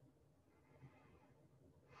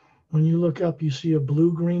 When you look up, you see a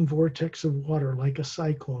blue-green vortex of water like a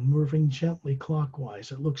cyclone moving gently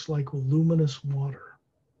clockwise. It looks like luminous water.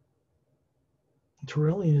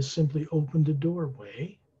 Turelian has simply opened a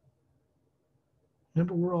doorway.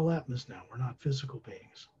 Remember, we're all Atmas now. We're not physical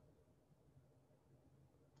beings.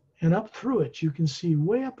 And up through it, you can see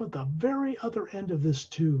way up at the very other end of this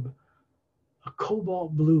tube, a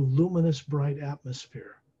cobalt blue, luminous, bright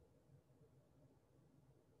atmosphere.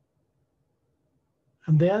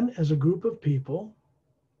 And then, as a group of people,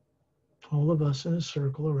 all of us in a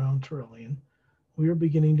circle around Turelian, we are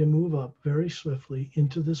beginning to move up very swiftly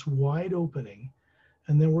into this wide opening,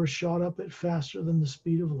 and then we're shot up it faster than the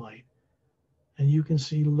speed of light. And you can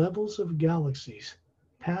see levels of galaxies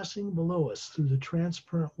passing below us through the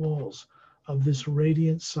transparent walls of this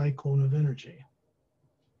radiant cyclone of energy.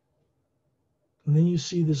 And then you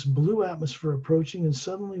see this blue atmosphere approaching, and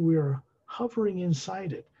suddenly we are hovering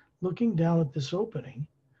inside it, looking down at this opening,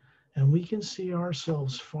 and we can see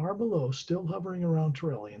ourselves far below, still hovering around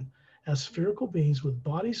Turelian, as spherical beings with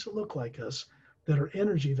bodies that look like us, that are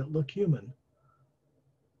energy, that look human,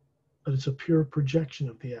 but it's a pure projection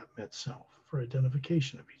of the Atma itself for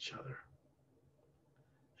identification of each other.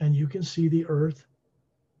 And you can see the Earth,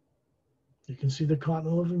 you can see the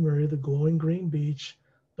continent of Lemuria, the glowing green beach,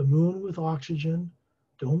 the moon with oxygen,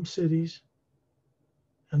 dome cities,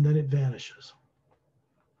 and then it vanishes.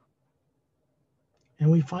 And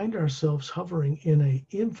we find ourselves hovering in an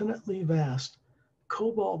infinitely vast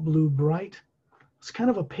cobalt blue, bright, it's kind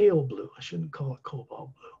of a pale blue. I shouldn't call it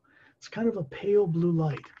cobalt blue. It's kind of a pale blue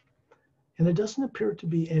light. And it doesn't appear to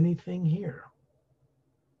be anything here.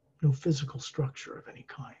 No physical structure of any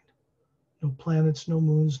kind. No planets, no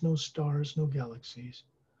moons, no stars, no galaxies.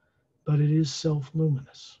 But it is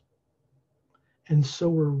self-luminous. And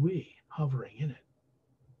so are we hovering in it.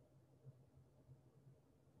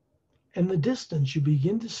 In the distance, you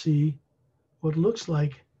begin to see what looks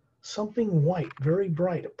like something white, very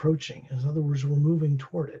bright, approaching. In other words, we're moving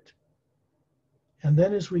toward it. And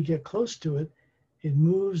then as we get close to it, it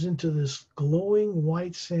moves into this glowing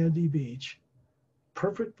white sandy beach,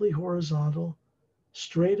 perfectly horizontal,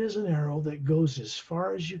 straight as an arrow that goes as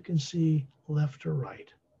far as you can see left or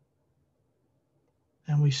right.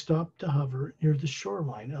 And we stop to hover near the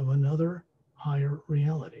shoreline of another higher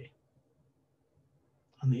reality.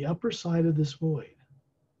 On the upper side of this void,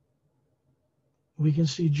 We can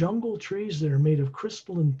see jungle trees that are made of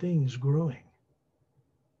crystalline things growing.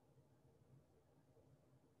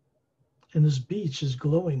 And this beach is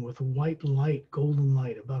glowing with white light, golden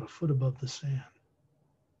light, about a foot above the sand.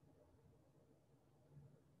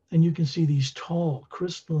 And you can see these tall,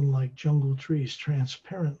 crystalline-like jungle trees,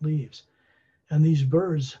 transparent leaves. And these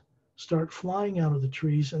birds start flying out of the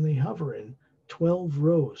trees, and they hover in 12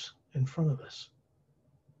 rows in front of us.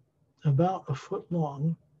 About a foot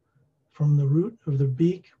long, from the root of their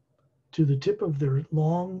beak to the tip of their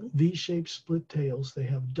long V-shaped split tails, they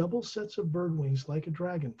have double sets of bird wings like a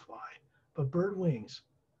dragonfly, but bird wings,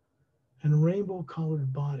 and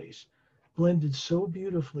rainbow-colored bodies blended so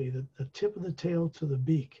beautifully that the tip of the tail to the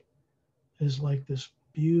beak is like this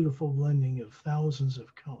beautiful blending of thousands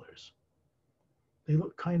of colors. They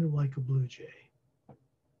look kind of like a blue jay.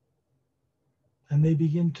 And they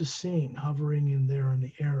begin to sing, hovering in there in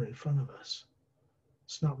the air in front of us.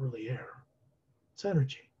 It's not really air, it's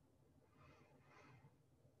energy.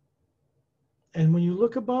 And when you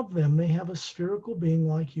look above them, they have a spherical being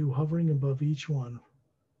like you hovering above each one,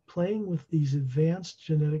 playing with these advanced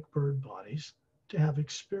genetic bird bodies to have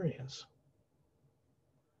experience.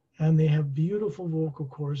 And they have beautiful vocal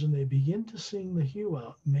cords, and they begin to sing the hue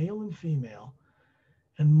out, male and female,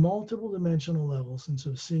 and multiple dimensional levels, and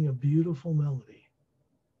so sing a beautiful melody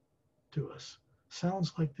to us.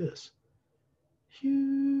 Sounds like this. Hue,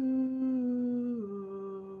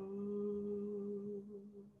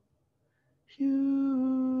 hue,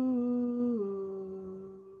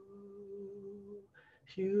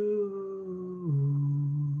 hue,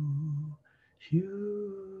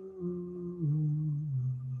 hue.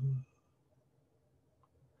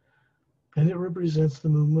 And it represents the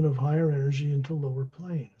movement of higher energy into lower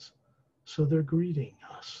planes. So they're greeting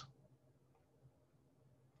us.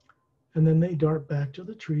 And then they dart back to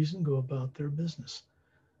the trees and go about their business.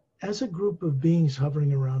 As a group of beings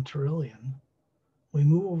hovering around Turalyon, we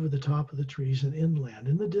move over the top of the trees and inland.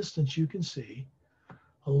 In the distance, you can see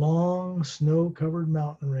a long snow-covered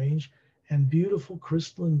mountain range and beautiful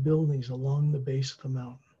crystalline buildings along the base of the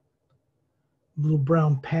mountain. A little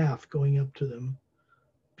brown path going up to them.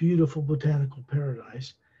 Beautiful botanical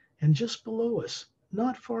paradise. And just below us,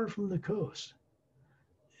 not far from the coast,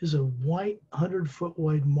 is a white 100-foot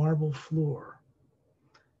wide marble floor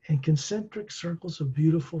and concentric circles of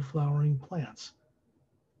beautiful flowering plants.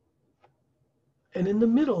 And in the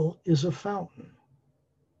middle is a fountain.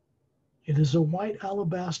 It is a white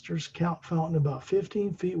alabaster fountain about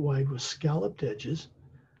 15 feet wide with scalloped edges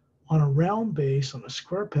on a round base on a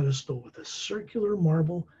square pedestal with a circular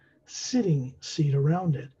marble sitting seat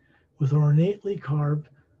around it with ornately carved,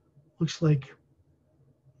 looks like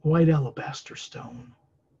white alabaster stone.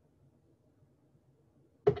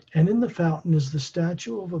 And in the fountain is the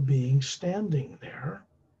statue of a being standing there,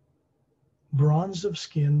 bronze of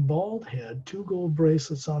skin, bald head, 2 gold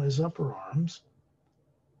bracelets on his upper arms,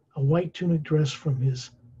 a white tunic dress from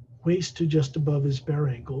his waist to just above his bare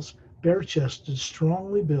ankles, bare-chested,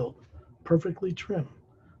 strongly built, perfectly trim,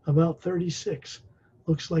 about 36,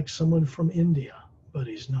 looks like someone from India, but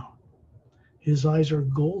he's not. His eyes are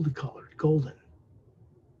gold-colored, golden.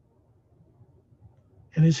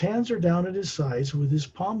 And his hands are down at his sides with his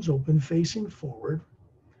palms open, facing forward,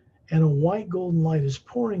 and a white golden light is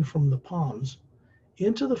pouring from the palms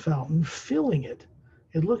into the fountain, filling it.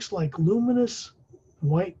 It looks like luminous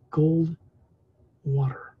white gold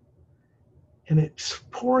water. And it's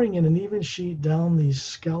pouring in an even sheet down these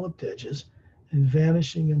scalloped edges and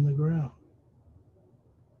vanishing in the ground.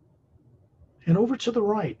 And over to the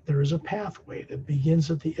right, there is a pathway that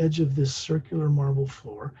begins at the edge of this circular marble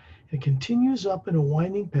floor and continues up in a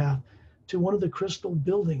winding path to one of the crystal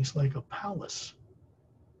buildings like a palace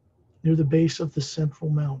near the base of the central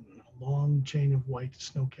mountain, a long chain of white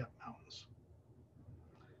snow-capped mountains.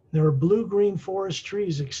 There are blue-green forest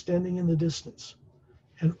trees extending in the distance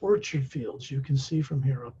and orchard fields you can see from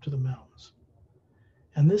here up to the mountains.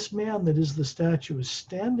 And this man that is the statue is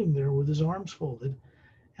standing there with his arms folded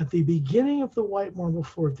at the beginning of the white marble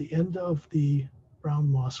floor at the end of the brown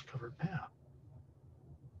moss-covered path.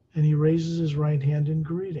 And he raises his right hand in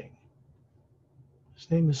greeting. His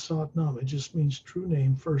name is Satnam. It just means true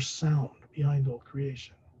name, first sound behind all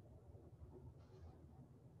creation.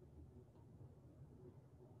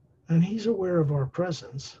 And he's aware of our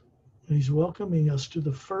presence, and he's welcoming us to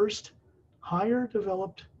the first higher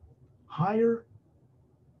developed, higher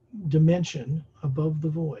dimension above the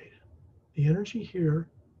void. The energy here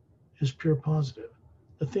is pure positive.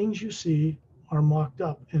 The things you see are mocked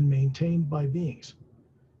up and maintained by beings.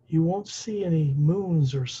 You won't see any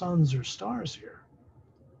moons or suns or stars here.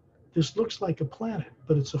 This looks like a planet,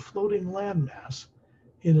 but it's a floating landmass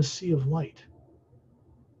in a sea of light.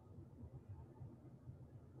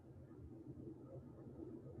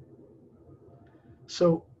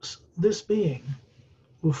 So this being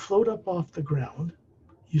will float up off the ground.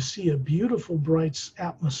 You see a beautiful bright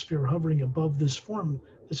atmosphere hovering above this form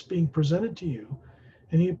that's being presented to you.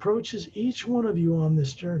 And he approaches each one of you on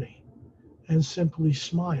this journey and simply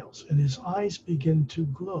smiles, and his eyes begin to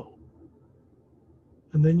glow.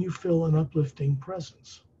 And then you feel an uplifting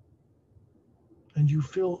presence. And you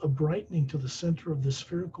feel a brightening to the center of the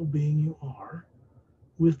spherical being you are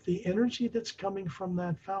with the energy that's coming from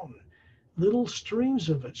that fountain. Little streams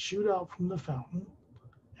of it shoot out from the fountain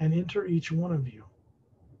and enter each one of you.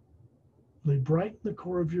 They brighten the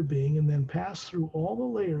core of your being and then pass through all the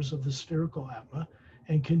layers of the spherical atma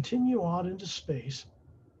and continue on into space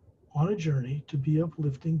on a journey to be of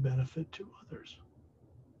uplifting benefit to others.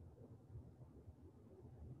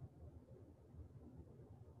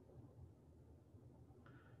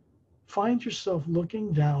 Find yourself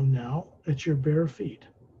looking down now at your bare feet.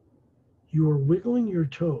 You are wiggling your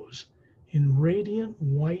toes in radiant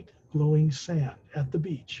white glowing sand at the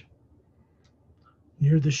beach,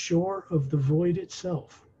 near the shore of the void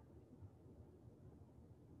itself.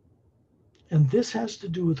 And this has to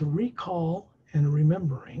do with recall and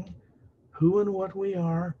remembering who and what we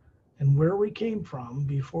are and where we came from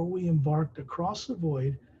before we embarked across the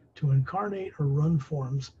void to incarnate or run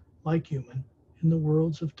forms like human in the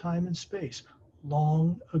worlds of time and space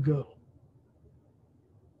long ago.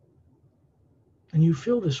 And you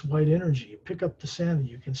feel this white energy. You pick up the sand and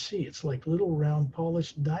you can see it's like little round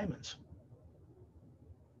polished diamonds.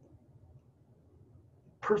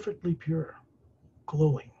 Perfectly pure,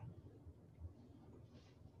 glowing.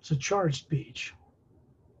 It's a charged beach.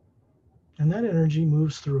 And that energy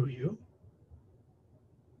moves through you,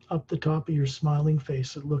 up the top of your smiling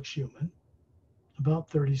face that looks human, about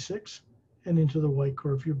 36, and into the white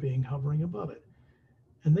core of your being hovering above it.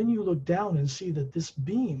 And then you look down and see that this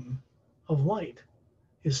beam of light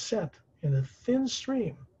is set in a thin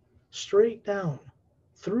stream straight down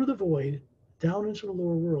through the void, down into the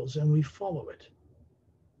lower worlds, and we follow it.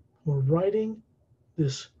 We're riding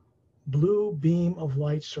this blue beam of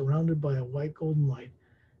light surrounded by a white golden light,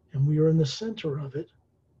 and we are in the center of it,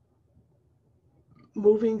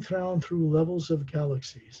 moving down through levels of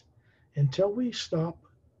galaxies until we stop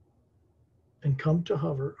and come to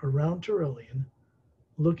hover around Turelian,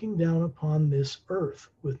 looking down upon this Earth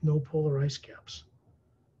with no polar ice caps,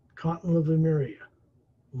 continent of Lemuria,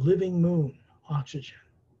 living moon, oxygen.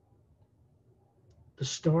 The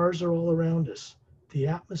stars are all around us. The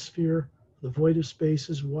atmosphere, the void of space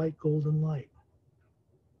is white golden light.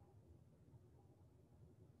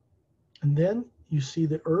 And then you see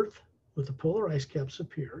the Earth with the polar ice caps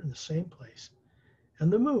appear in the same place,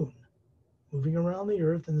 and the moon moving around the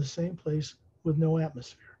Earth in the same place with no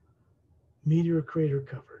atmosphere. Meteor crater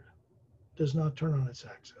covered. Does not turn on its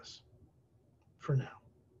axis for now.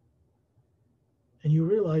 And you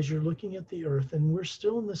realize you're looking at the Earth, and we're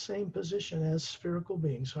still in the same position as spherical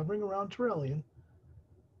beings hovering around Turelian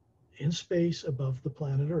in space above the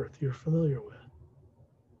planet Earth you're familiar with.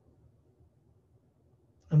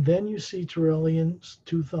 And then you see Turelian's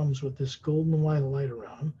two thumbs with this golden white light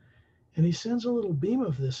around him, and he sends a little beam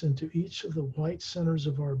of this into each of the white centers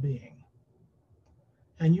of our being.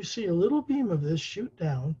 And you see a little beam of this shoot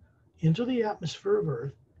down into the atmosphere of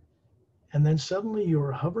Earth, and then suddenly you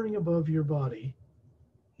are hovering above your body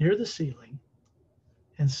near the ceiling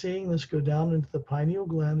and seeing this go down into the pineal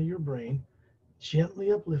gland of your brain,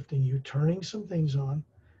 gently uplifting you, turning some things on,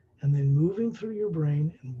 and then moving through your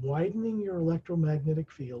brain and widening your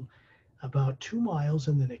electromagnetic field about 2 miles,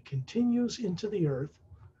 and then it continues into the Earth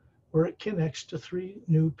where it connects to 3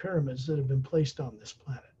 new pyramids that have been placed on this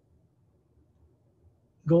planet.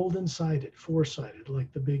 Golden-sided, 4-sided,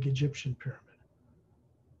 like the big Egyptian pyramid.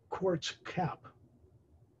 Quartz cap.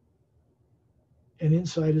 And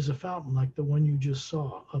inside is a fountain like the one you just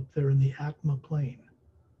saw up there in the Atma plain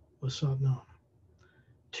with Satnam.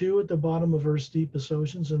 2 at the bottom of Earth's deepest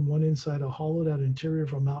oceans, and 1 inside a hollowed out interior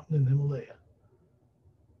of a mountain in Himalaya.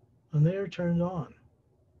 And they are turned on.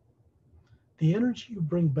 The energy you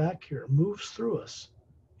bring back here moves through us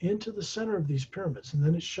into the center of these pyramids, and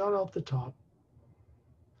then it's shot out the top.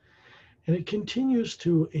 And it continues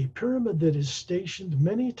to a pyramid that is stationed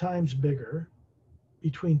many times bigger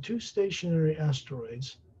between 2 stationary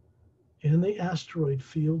asteroids in the asteroid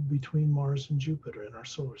field between Mars and Jupiter in our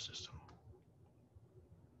solar system.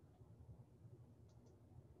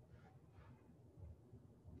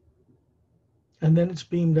 And then it's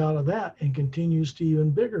beamed out of that and continues to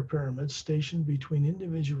even bigger pyramids stationed between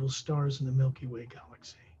individual stars in the Milky Way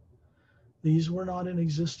galaxy. These were not in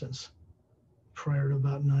existence prior to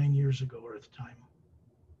about 9 years ago Earth time.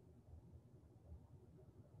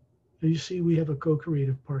 You see, we have a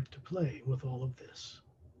co-creative part to play with all of this.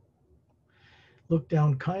 Look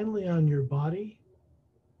down kindly on your body.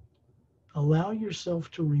 Allow yourself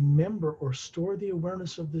to remember or store the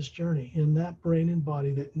awareness of this journey in that brain and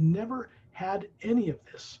body that never had any of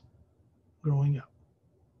this growing up.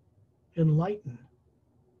 Enlighten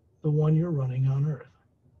the one you're running on earth.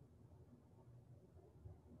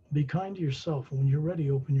 Be kind to yourself. When you're ready,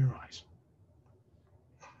 open your eyes.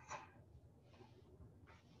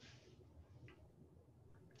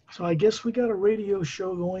 So I guess we got a radio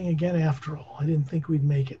show going again after all. I didn't think we'd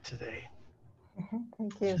make it today.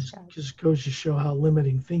 Thank you, Scott. Just goes to show how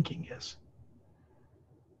limiting thinking is.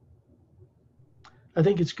 I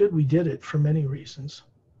think it's good we did it for many reasons.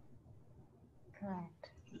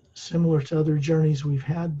 Correct. Similar to other journeys we've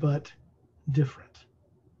had, but different.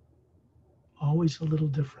 Always a little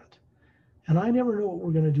different. And I never know what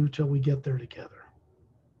we're going to do till we get there together.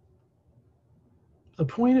 The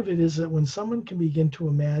point of it is that when someone can begin to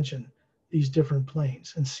imagine these different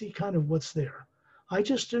planes and see kind of what's there, I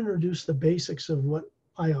just introduced the basics of what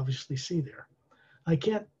I obviously see there.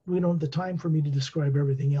 We don't have the time for me to describe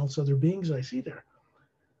everything else, other beings I see there.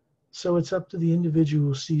 So it's up to the individual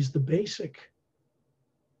who sees the basic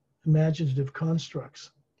imaginative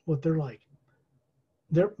constructs, what they're like.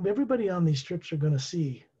 Everybody on these trips are going to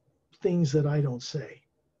see things that I don't say,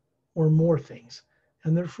 or more things.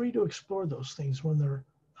 And they're free to explore those things when they're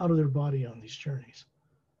out of their body on these journeys.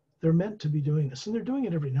 They're meant to be doing this, and they're doing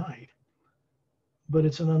it every night. But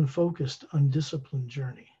it's an unfocused, undisciplined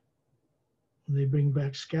journey. They bring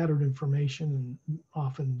back scattered information and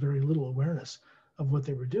often very little awareness of what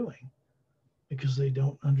they were doing because they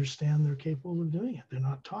don't understand they're capable of doing it. They're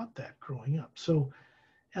not taught that growing up. So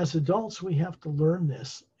as adults, we have to learn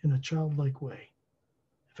this in a childlike way.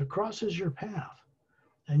 If it crosses your path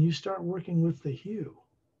and you start working with the hue,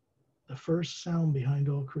 the first sound behind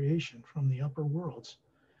all creation from the upper worlds,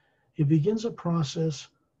 it begins a process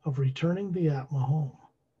of returning the Atma home.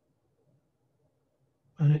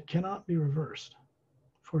 And it cannot be reversed,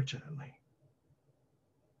 fortunately.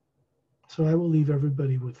 So I will leave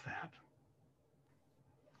everybody with that.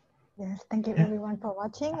 Yes, thank you everyone for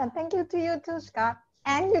watching, and thank you to you too, Scott.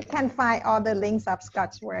 And you can find all the links of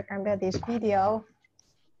Scott's work under this video.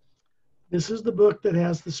 This is the book that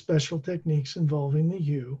has the special techniques involving the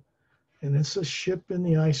hue, and it's a ship in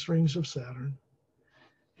the ice rings of Saturn.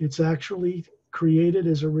 It's actually created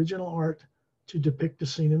as original art to depict a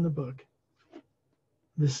scene in the book.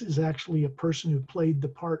 This is actually a person who played the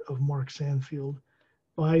part of Mark Sandfield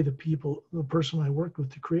by the person I worked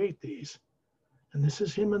with to create these. And this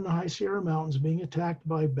is him in the High Sierra Mountains being attacked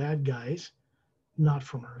by bad guys, not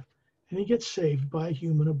from Earth. And he gets saved by a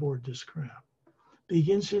human aboard this craft.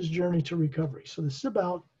 Begins his journey to recovery. So this is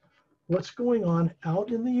about what's going on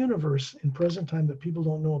out in the universe in present time that people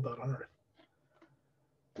don't know about on Earth.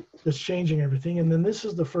 That's changing everything. And then this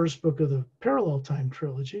is the first book of the Parallel Time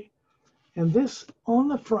trilogy. And this on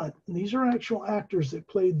the front, these are actual actors that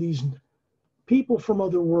played these people from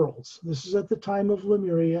other worlds. This is at the time of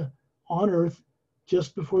Lemuria on Earth,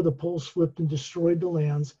 just before the poles flipped and destroyed the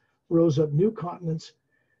lands, rose up new continents.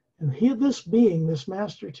 And this being, this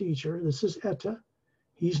master teacher, this is Etta.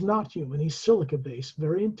 He's not human, he's silica-based,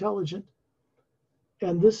 very intelligent.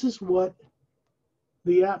 And this is what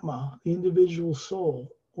the Atma, the individual soul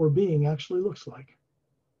or being, actually looks like.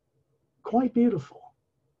 Quite beautiful,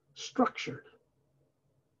 structured.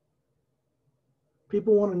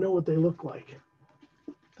 People want to know what they look like.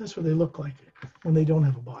 That's what they look like when they don't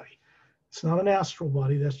have a body. It's not an astral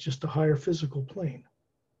body, that's just a higher physical plane.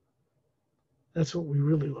 That's what we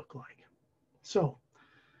really look like. So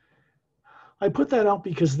I put that out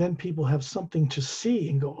because then people have something to see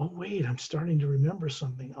and go, oh, wait, I'm starting to remember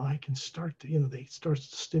something. I can start to, they start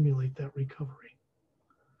to stimulate that recovery.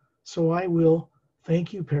 So I will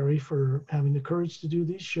thank you, Perry, for having the courage to do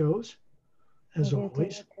these shows, as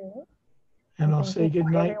always. And I'll say good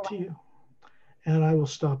night to you. And I will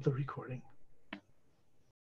stop the recording.